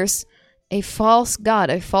years a false God,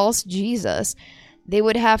 a false Jesus, they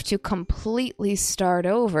would have to completely start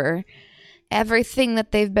over everything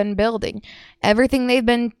that they've been building, everything they've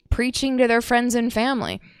been preaching to their friends and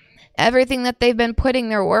family, everything that they've been putting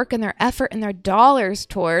their work and their effort and their dollars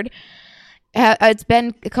toward. It's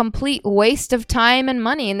been a complete waste of time and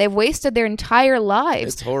money, and they've wasted their entire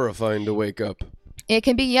lives. It's horrifying to wake up. It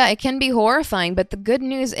can be horrifying, but the good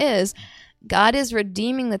news is God is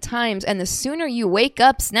redeeming the times, and the sooner you wake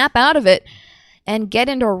up, snap out of it, and get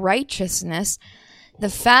into righteousness, the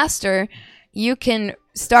faster you can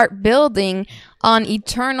start building on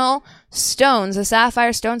eternal stones, the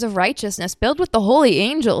sapphire stones of righteousness. Build with the holy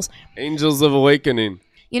angels. Angels of awakening.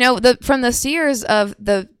 From the seers of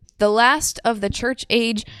the last of the church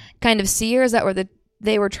age kind of seers that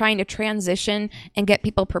they were trying to transition and get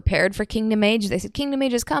people prepared for kingdom age. They said, kingdom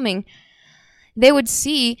age is coming. They would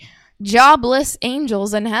see jobless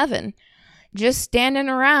angels in heaven, just standing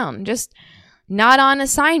around, just not on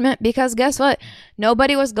assignment, because guess what?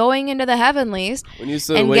 Nobody was going into the heavenlies. When you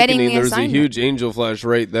said awakening, there's a huge angel flash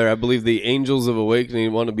right there. I believe the angels of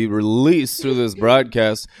awakening want to be released through this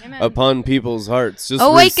broadcast upon people's hearts. Just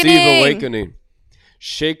receive awakening.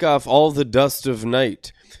 Shake off all the dust of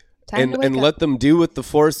night and let them deal with the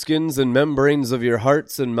foreskins and membranes of your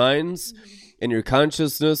hearts and minds and your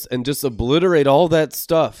consciousness, and just obliterate all that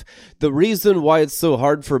stuff. The reason why it's so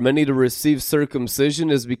hard for many to receive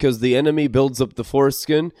circumcision is because the enemy builds up the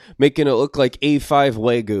foreskin, making it look like A5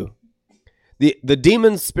 Wagyu. The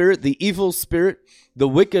demon spirit, the evil spirit, the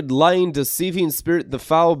wicked, lying, deceiving spirit, the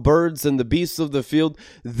foul birds and the beasts of the field,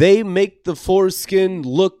 they make the foreskin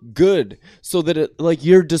look good so that it, like,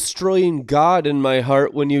 you're destroying God in my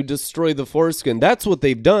heart when you destroy the foreskin. That's what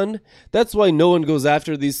they've done. That's why no one goes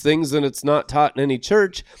after these things, and it's not taught in any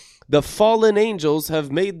church. The fallen angels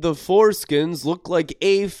have made the foreskins look like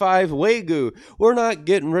A5 Wagyu. We're not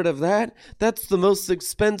getting rid of that. That's the most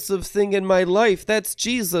expensive thing in my life. That's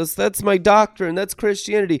Jesus. That's my doctrine. That's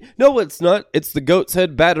Christianity. No, it's not. It's the goat's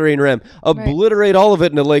head battering ram. Obliterate all of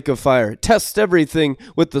it in a lake of fire. Test everything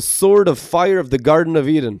with the sword of fire of the Garden of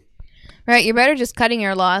Eden. Right. You're better just cutting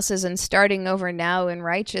your losses and starting over now in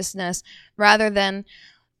righteousness rather than...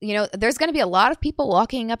 there's going to be a lot of people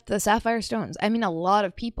walking up the sapphire stones. I mean, a lot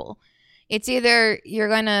of people. It's either you're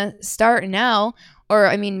going to start now,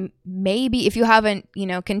 or, maybe if you haven't,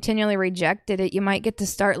 continually rejected it, you might get to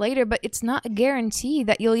start later, but it's not a guarantee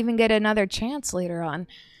that you'll even get another chance later on.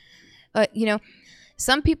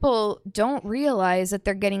 Some people don't realize that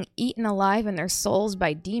they're getting eaten alive in their souls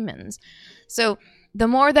by demons. So the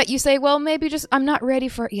more that you say, well, maybe just, I'm not ready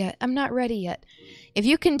for it yet. I'm not ready yet. If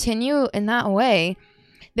you continue in that way,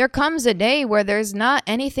 there comes a day where there's not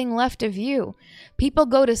anything left of you. People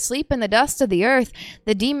go to sleep in the dust of the earth.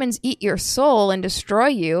 The demons eat your soul and destroy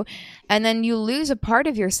you. And then you lose a part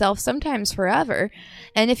of yourself, sometimes forever.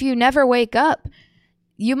 And if you never wake up,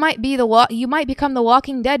 you might become the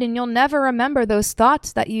walking dead, and you'll never remember those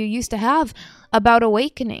thoughts that you used to have about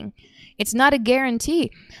awakening. It's not a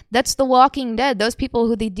guarantee. That's the walking dead. Those people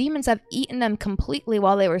who the demons have eaten them completely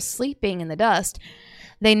while they were sleeping in the dust.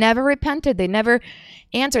 They never repented. They never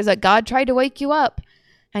answered. Like, God tried to wake you up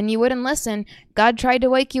and you wouldn't listen. God tried to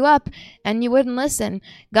wake you up and you wouldn't listen.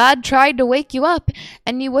 God tried to wake you up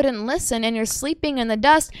and you wouldn't listen, and you're sleeping in the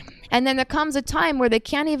dust. And then there comes a time where they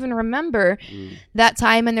can't even remember that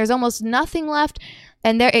time, and there's almost nothing left.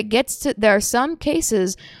 And there are some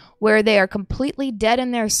cases where they are completely dead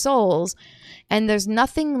in their souls, and there's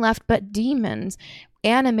nothing left but demons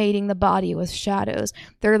animating the body with shadows.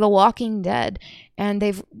 They're the walking dead, and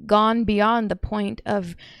they've gone beyond the point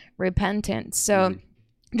of repentance. So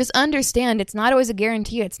just understand, it's not always a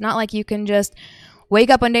guarantee. It's not like you can just wake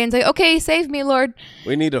up one day and say, okay, save me, Lord.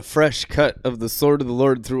 We need a fresh cut of the sword of the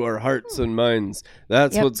Lord through our hearts and minds.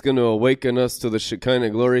 That's what's going to awaken us to the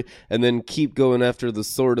Shekinah glory, and then keep going after the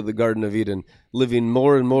sword of the Garden of Eden, living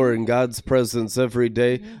more and more in God's presence every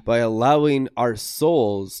day by allowing our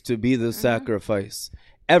souls to be the sacrifice.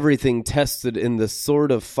 Everything tested in the sword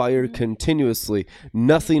of fire continuously,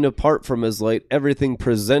 nothing apart from his light, everything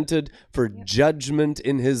presented for judgment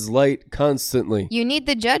in his light constantly. You need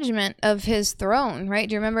the judgment of his throne, right?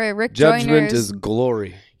 Do you remember Rick Joyner's... Judgment is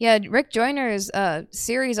glory. Yeah, Rick Joyner's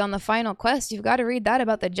series on the Final Quest. You've got to read that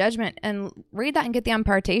about the judgment, and read that and get the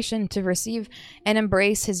impartation to receive and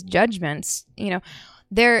embrace his judgments. You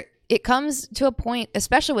know, it comes to a point,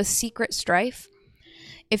 especially with secret strife.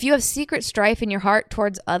 If you have secret strife in your heart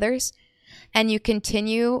towards others and you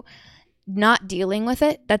continue not dealing with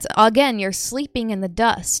it, that's, again, you're sleeping in the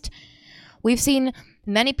dust. We've seen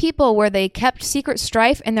many people where they kept secret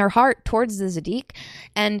strife in their heart towards the Zadik,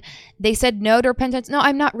 and they said no to repentance. No,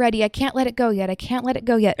 I'm not ready. I can't let it go yet. I can't let it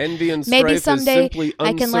go yet. Envy and Maybe strife someday is simply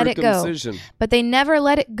I can let it go. uncircumcision. But they never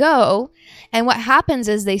let it go. And what happens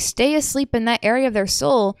is they stay asleep in that area of their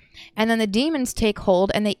soul, and then the demons take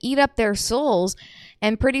hold and they eat up their souls.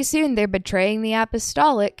 And pretty soon they're betraying the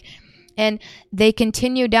apostolic, and they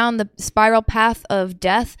continue down the spiral path of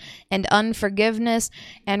death and unforgiveness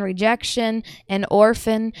and rejection and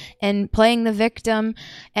orphan and playing the victim,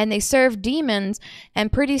 and they serve demons,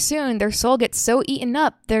 and pretty soon their soul gets so eaten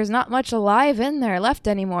up there's not much alive in there left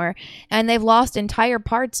anymore, and they've lost entire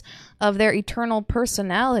parts of their eternal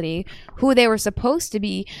personality, who they were supposed to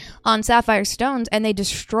be on sapphire stones, and they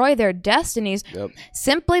destroy their destinies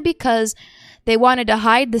simply because they wanted to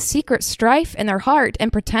hide the secret strife in their heart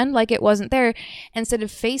and pretend like it wasn't there instead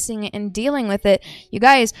of facing it and dealing with it. You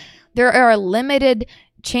guys, there are limited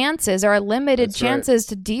chances.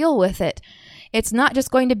 To deal with it. It's not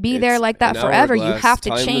just going to be there like that forever. You have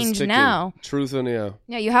to change now. Truth and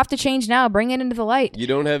Yeah, you have to change now. Bring it into the light. You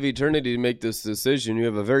don't have eternity to make this decision. You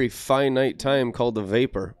have a very finite time called a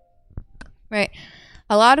vapor. Right.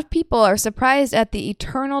 A lot of people are surprised at the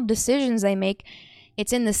eternal decisions they make.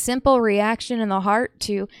 It's in the simple reaction in the heart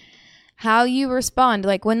to how you respond.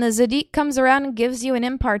 Like when the Zadik comes around and gives you an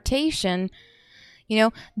impartation, you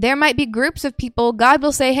know, there might be groups of people. God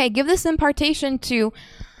will say, hey, give this impartation to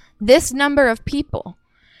this number of people.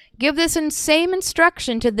 Give this same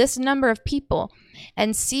instruction to this number of people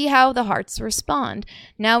and see how the hearts respond.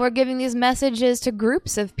 Now we're giving these messages to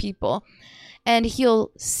groups of people, and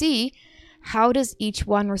he'll see how does each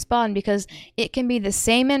one respond, because it can be the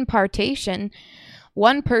same impartation.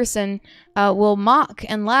 One person will mock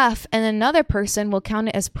and laugh, and another person will count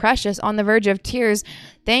it as precious, on the verge of tears.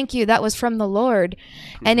 Thank you, that was from the Lord.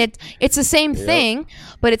 And it's the same thing,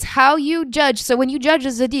 but it's how you judge. So when you judge a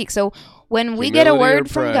Zadik, so when we get a word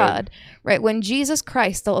from God, right, when Jesus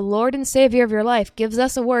Christ, the Lord and Savior of your life, gives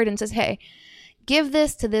us a word and says, hey, give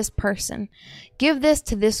this to this person, give this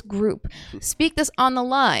to this group, speak this on the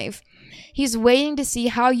live. He's waiting to see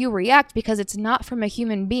how you react, because it's not from a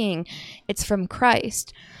human being. It's from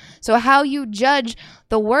Christ. So how you judge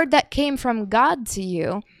the word that came from God to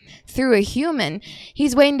you through a human,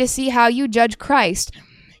 he's waiting to see how you judge Christ.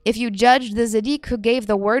 If you judged the Zadik who gave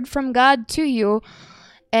the word from God to you,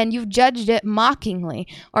 and you've judged it mockingly,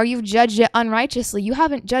 or you've judged it unrighteously, you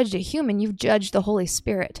haven't judged a human, you've judged the Holy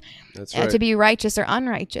Spirit. That's right. To be righteous or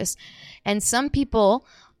unrighteous. And some people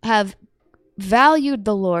have valued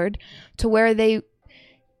the Lord to where they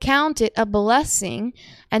count it a blessing,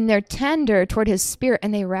 and they're tender toward his spirit,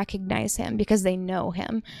 and they recognize him because they know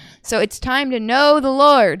him. So it's time to know the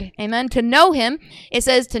Lord. Amen. To know him, it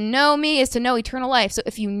says to know me is to know eternal life. So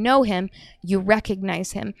if you know him, you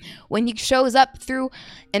recognize him. When he shows up through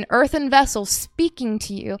an earthen vessel speaking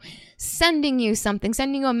to you, sending you something,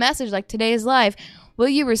 sending you a message like today's live, will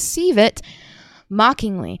you receive it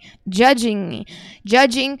mockingly, judging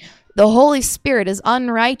the Holy Spirit as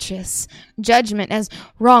unrighteous, judgment as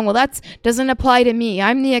wrong? Well, that doesn't apply to me.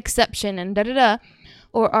 I'm the exception, and da-da-da.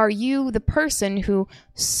 Or are you the person who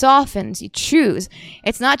softens? You choose.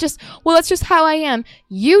 It's not just, well, that's just how I am.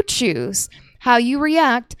 You choose how you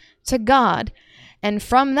react to God. And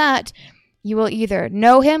from that, you will either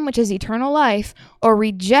know him, which is eternal life, or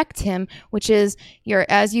reject him, which is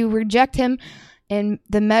as you reject him in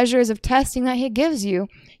the measures of testing that he gives you,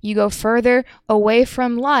 you go further away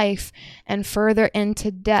from life and further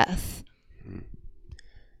into death.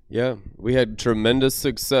 Yeah, we had tremendous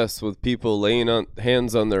success with people laying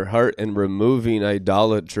hands on their heart and removing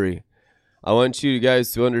idolatry. I want you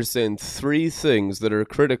guys to understand 3 things that are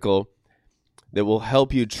critical that will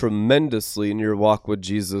help you tremendously in your walk with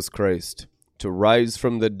Jesus Christ. To rise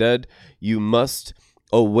from the dead, you must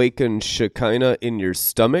awaken Shekinah in your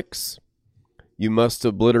stomachs. You must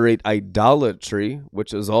obliterate idolatry,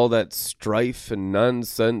 which is all that strife and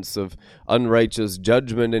nonsense of unrighteous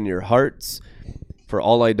judgment in your hearts. For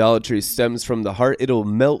all idolatry stems from the heart. It'll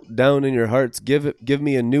melt down in your hearts. Give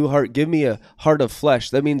me a new heart. Give me a heart of flesh.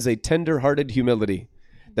 That means a tender-hearted humility.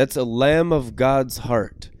 That's a Lamb of God's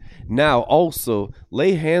heart. Now also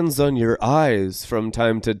lay hands on your eyes from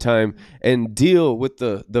time to time and deal with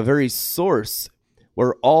the very source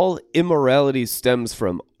where all immorality stems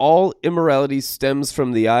from. All immorality stems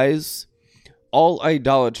from the eyes. All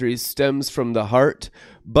idolatry stems from the heart.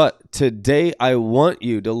 But today I want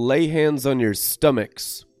you to lay hands on your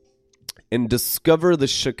stomachs and discover the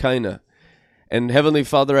Shekinah. And Heavenly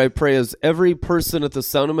Father, I pray as every person at the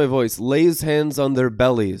sound of my voice lays hands on their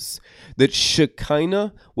bellies, that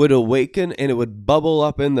Shekinah would awaken and it would bubble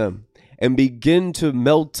up in them and begin to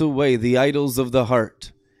melt away the idols of the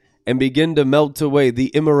heart and begin to melt away the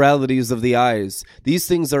immoralities of the eyes. These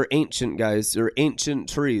things are ancient, guys. They're ancient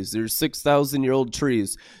trees. They're 6,000-year-old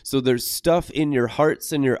trees. So there's stuff in your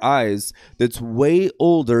hearts and your eyes that's way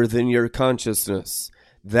older than your consciousness.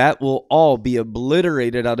 That will all be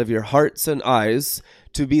obliterated out of your hearts and eyes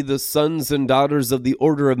to be the sons and daughters of the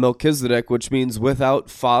order of Melchizedek, which means without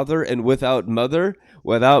father and without mother,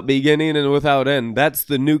 without beginning and without end. That's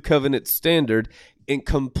the new covenant standard. It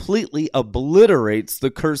completely obliterates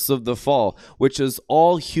the curse of the fall, which is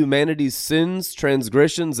all humanity's sins,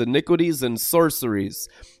 transgressions, iniquities, and sorceries.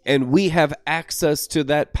 And we have access to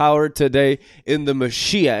that power today in the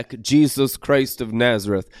Mashiach, Jesus Christ of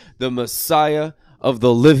Nazareth, the Messiah of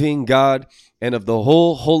the living God and of the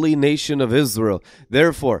whole holy nation of Israel.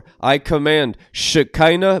 Therefore, I command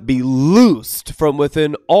Shekinah be loosed from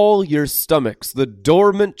within all your stomachs, the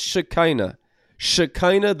dormant Shekinah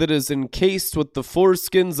that is encased with the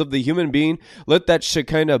foreskins of the human being. Let that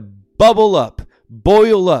Shekinah bubble up,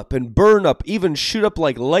 boil up, and burn up, even shoot up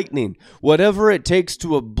like lightning, whatever it takes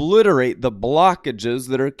to obliterate the blockages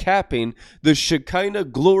that are capping the Shekinah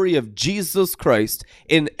glory of Jesus Christ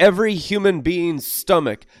in every human being's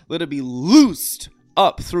stomach. Let it be loosed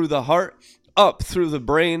up through the heart, up through the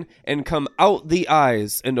brain, and come out the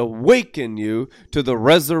eyes and awaken you to the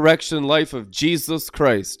resurrection life of Jesus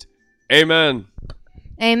Christ. Amen.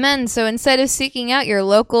 Amen. So instead of seeking out your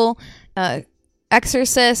local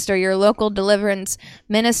exorcist or your local deliverance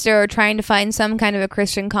minister or trying to find some kind of a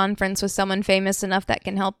Christian conference with someone famous enough that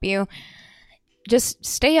can help you, just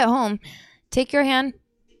stay at home. Take your hand,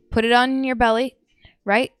 put it on your belly,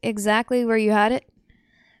 right exactly where you had it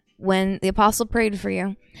when the apostle prayed for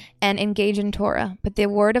you, and engage in Torah. Put the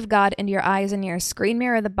word of God into your eyes and ears. Screen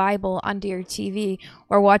mirror the Bible onto your TV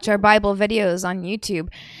or watch our Bible videos on YouTube.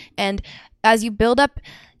 And as you build up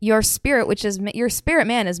your spirit, which is your spirit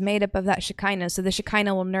man is made up of that Shekinah. So the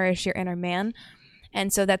Shekinah will nourish your inner man.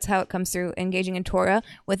 And so that's how it comes through, engaging in Torah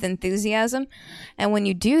with enthusiasm. And when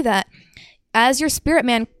you do that, as your spirit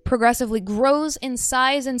man progressively grows in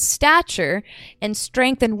size and stature and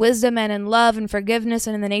strength and wisdom and in love and forgiveness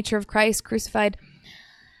and in the nature of Christ crucified,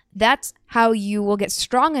 that's how you will get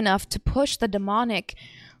strong enough to push the demonic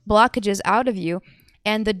blockages out of you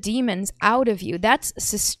and the demons out of you. That's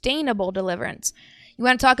sustainable deliverance. You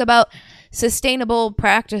want to talk about sustainable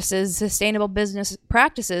practices, sustainable business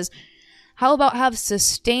practices. How about have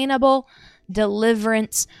sustainable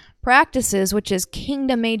deliverance practices, which is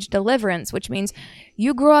kingdom age deliverance, which means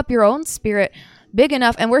you grow up your own spirit big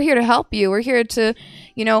enough, and we're here to help you. We're here to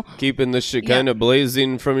You know, Keeping the Shekinah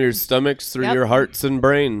blazing from your stomachs through your hearts and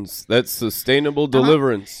brains. That's sustainable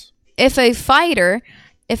deliverance. if a fighter,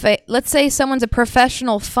 let's say someone's a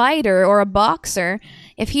professional fighter or a boxer,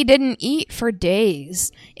 if he didn't eat for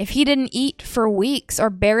days, if he didn't eat for weeks or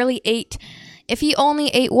barely ate, if he only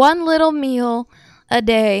ate one little meal a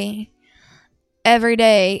day, every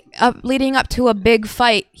day, leading up to a big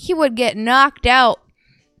fight, he would get knocked out.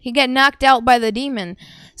 He'd get knocked out by the demon.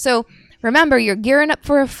 So remember, you're gearing up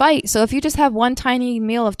for a fight. So if you just have one tiny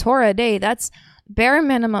meal of Torah a day, that's bare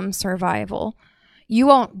minimum survival. You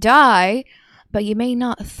won't die, but you may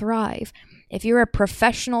not thrive. If you're a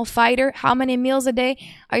professional fighter, how many meals a day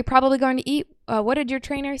are you probably going to eat? What did your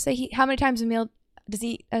trainer say? How many times a meal does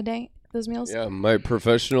he eat a day? Those meals? Yeah, my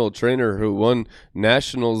professional trainer who won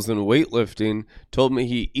nationals in weightlifting told me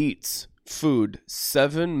he eats food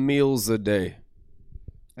 7 meals a day.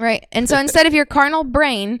 Right. And so instead of your carnal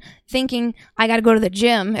brain thinking, I got to go to the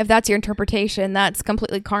gym, if that's your interpretation, that's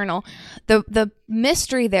completely carnal. The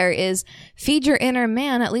mystery there is feed your inner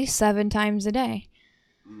man at least 7 times a day.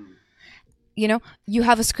 You know, you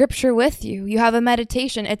have a scripture with you. You have a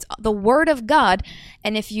meditation. It's the word of God.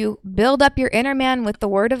 And if you build up your inner man with the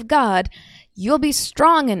word of God, you'll be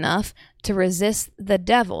strong enough to resist the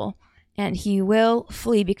devil. And he will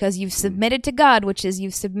flee because you've submitted to God, which is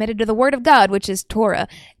you've submitted to the word of God, which is Torah.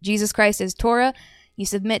 Jesus Christ is Torah. You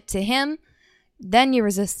submit to him, then you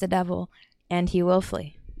resist the devil, and he will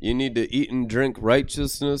flee. You need to eat and drink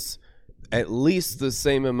righteousness at least the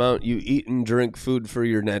same amount you eat and drink food for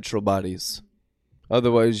your natural bodies.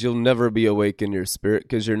 Otherwise, you'll never be awake in your spirit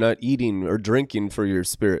because you're not eating or drinking for your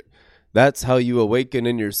spirit. That's how you awaken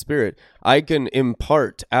in your spirit. I can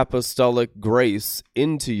impart apostolic grace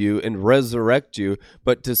into you and resurrect you,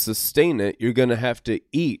 but to sustain it, you're going to have to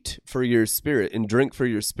eat for your spirit and drink for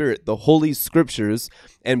your spirit the Holy Scriptures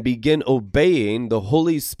and begin obeying the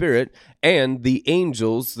Holy Spirit and the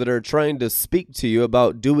angels that are trying to speak to you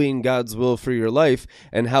about doing God's will for your life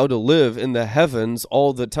and how to live in the heavens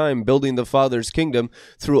all the time, building the Father's kingdom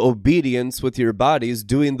through obedience with your bodies,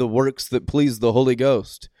 doing the works that please the Holy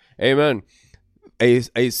Ghost. Amen.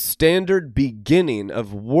 A standard beginning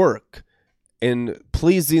of work in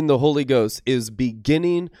pleasing the Holy Ghost is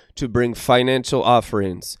beginning to bring financial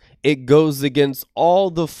offerings. It goes against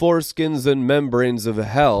all the foreskins and membranes of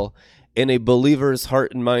hell in a believer's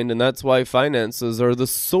heart and mind, and that's why finances are the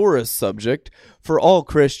sorest subject for all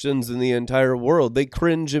Christians in the entire world. They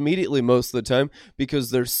cringe immediately most of the time because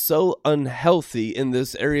they're so unhealthy in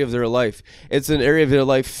this area of their life. It's an area of their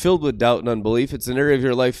life filled with doubt and unbelief. It's an area of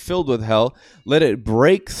your life filled with hell. Let it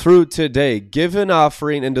break through today. Give an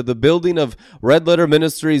offering into the building of Red Letter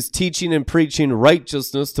Ministries, teaching and preaching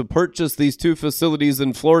righteousness to purchase these 2 facilities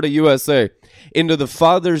in Florida, USA, into the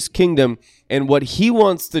Father's kingdom and what he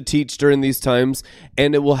wants to teach during these times,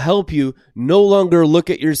 and it will help you no longer look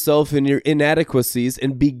at yourself and your inadequacies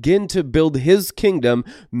and begin to build his kingdom,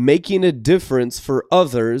 making a difference for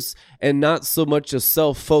others and not so much a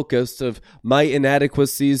self-focused of my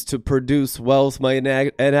inadequacies to produce wealth, my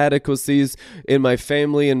inadequacies in my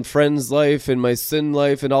family and friends' life, in my sin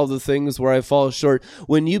life, and all the things where I fall short.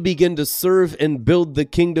 When you begin to serve and build the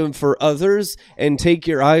kingdom for others and take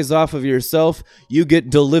your eyes off of yourself, you get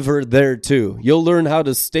delivered there too. You'll learn how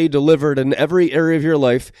to stay delivered in every area of your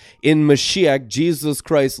life in Mashiach, Jesus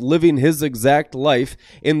Christ, living his exact life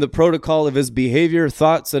in the protocol of his behavior,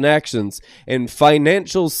 thoughts, and actions. And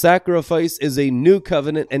financial sacrifice is a new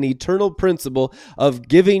covenant and eternal principle of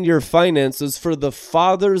giving your finances for the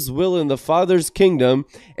Father's will and the Father's kingdom,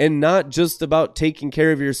 and not just about taking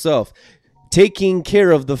care of yourself. Taking care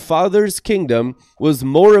of the Father's kingdom was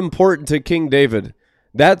more important to King David.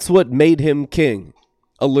 That's what made him king.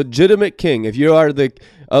 A legitimate king. If you are the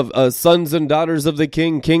sons and daughters of the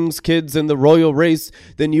king, king's kids in the royal race,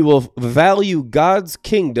 then you will value God's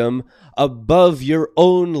kingdom above your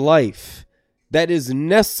own life. That is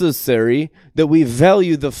necessary that we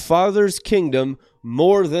value the Father's kingdom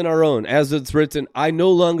more than our own. As it's written, I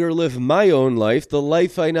no longer live my own life. The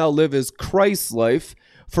life I now live is Christ's life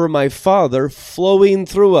for my Father flowing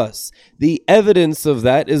through us. The evidence of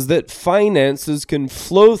that is that finances can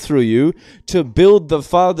flow through you to build the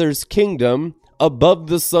Father's kingdom above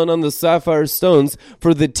the sun on the sapphire stones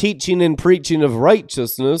for the teaching and preaching of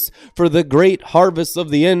righteousness for the great harvest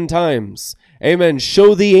of the end times. Amen.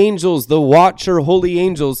 Show the angels, the watcher holy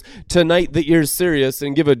angels tonight that you're serious,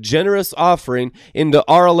 and give a generous offering into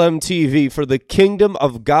RLM TV for the kingdom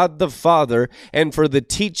of God the Father and for the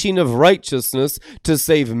teaching of righteousness to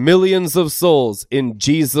save millions of souls in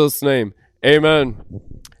Jesus' name. Amen.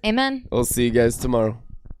 Amen. We'll see you guys tomorrow.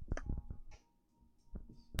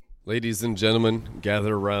 Ladies and gentlemen,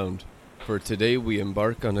 gather around. For today we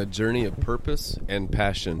embark on a journey of purpose and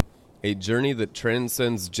passion, a journey that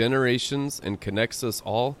transcends generations and connects us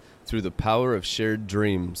all through the power of shared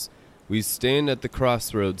dreams. We stand at the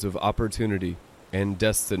crossroads of opportunity and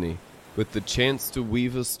destiny, with the chance to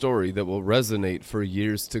weave a story that will resonate for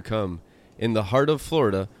years to come. In the heart of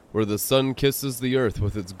Florida, where the sun kisses the earth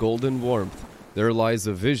with its golden warmth, there lies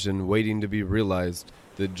a vision waiting to be realized,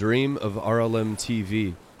 the dream of RLM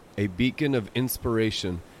TV, a beacon of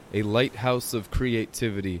inspiration, a lighthouse of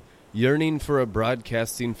creativity, yearning for a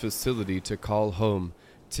broadcasting facility to call home.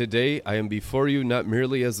 Today, I am before you not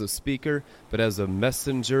merely as a speaker, but as a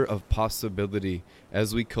messenger of possibility,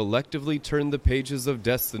 as we collectively turn the pages of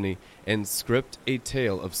destiny and script a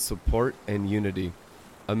tale of support and unity.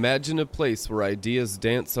 Imagine a place where ideas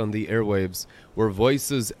dance on the airwaves, where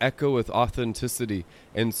voices echo with authenticity,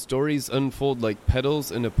 and stories unfold like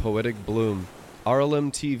petals in a poetic bloom.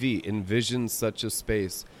 RLM TV envisions such a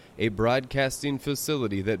space, a broadcasting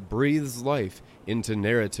facility that breathes life into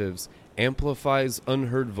narratives, amplifies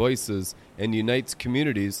unheard voices, and unites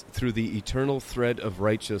communities through the eternal thread of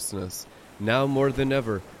righteousness. Now more than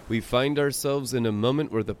ever, we find ourselves in a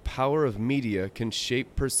moment where the power of media can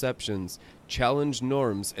shape perceptions, challenge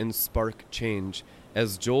norms, and spark change.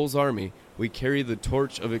 As Joel's army, we carry the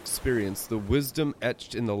torch of experience, the wisdom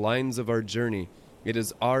etched in the lines of our journey. It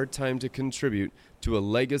is our time to contribute to a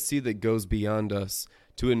legacy that goes beyond us,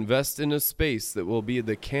 to invest in a space that will be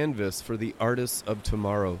the canvas for the artists of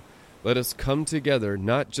tomorrow. Let us come together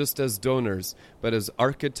not just as donors, but as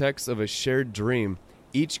architects of a shared dream.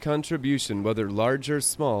 Each contribution, whether large or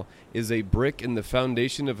small, is a brick in the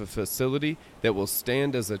foundation of a facility that will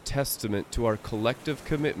stand as a testament to our collective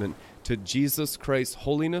commitment to Jesus Christ's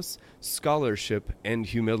holiness, scholarship, and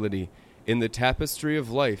humility. In the tapestry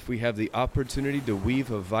of life, we have the opportunity to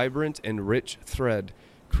weave a vibrant and rich thread,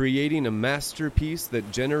 creating a masterpiece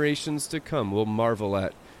that generations to come will marvel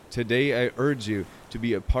at. Today, I urge you to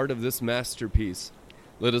be a part of this masterpiece.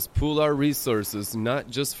 Let us pool our resources not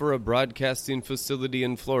just for a broadcasting facility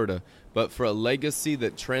in Florida, but for a legacy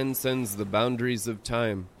that transcends the boundaries of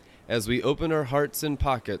time. As we open our hearts and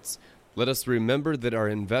pockets, let us remember that our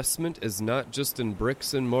investment is not just in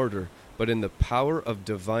bricks and mortar, but in the power of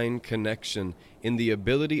divine connection, in the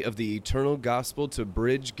ability of the eternal gospel to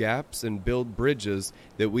bridge gaps and build bridges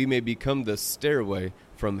that we may become the stairway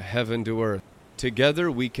from heaven to earth.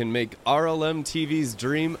 Together we can make RLM TV's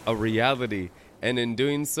dream a reality, and in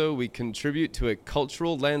doing so we contribute to a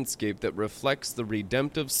cultural landscape that reflects the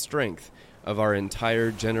redemptive strength of our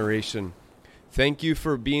entire generation. Thank you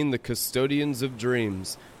for being the custodians of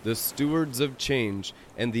dreams, the stewards of change,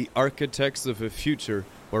 and the architects of a future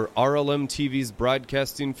where RLM TV's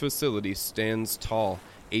broadcasting facility stands tall,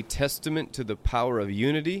 a testament to the power of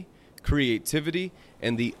unity, creativity,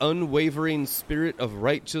 and the unwavering spirit of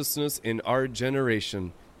righteousness in our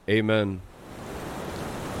generation. Amen.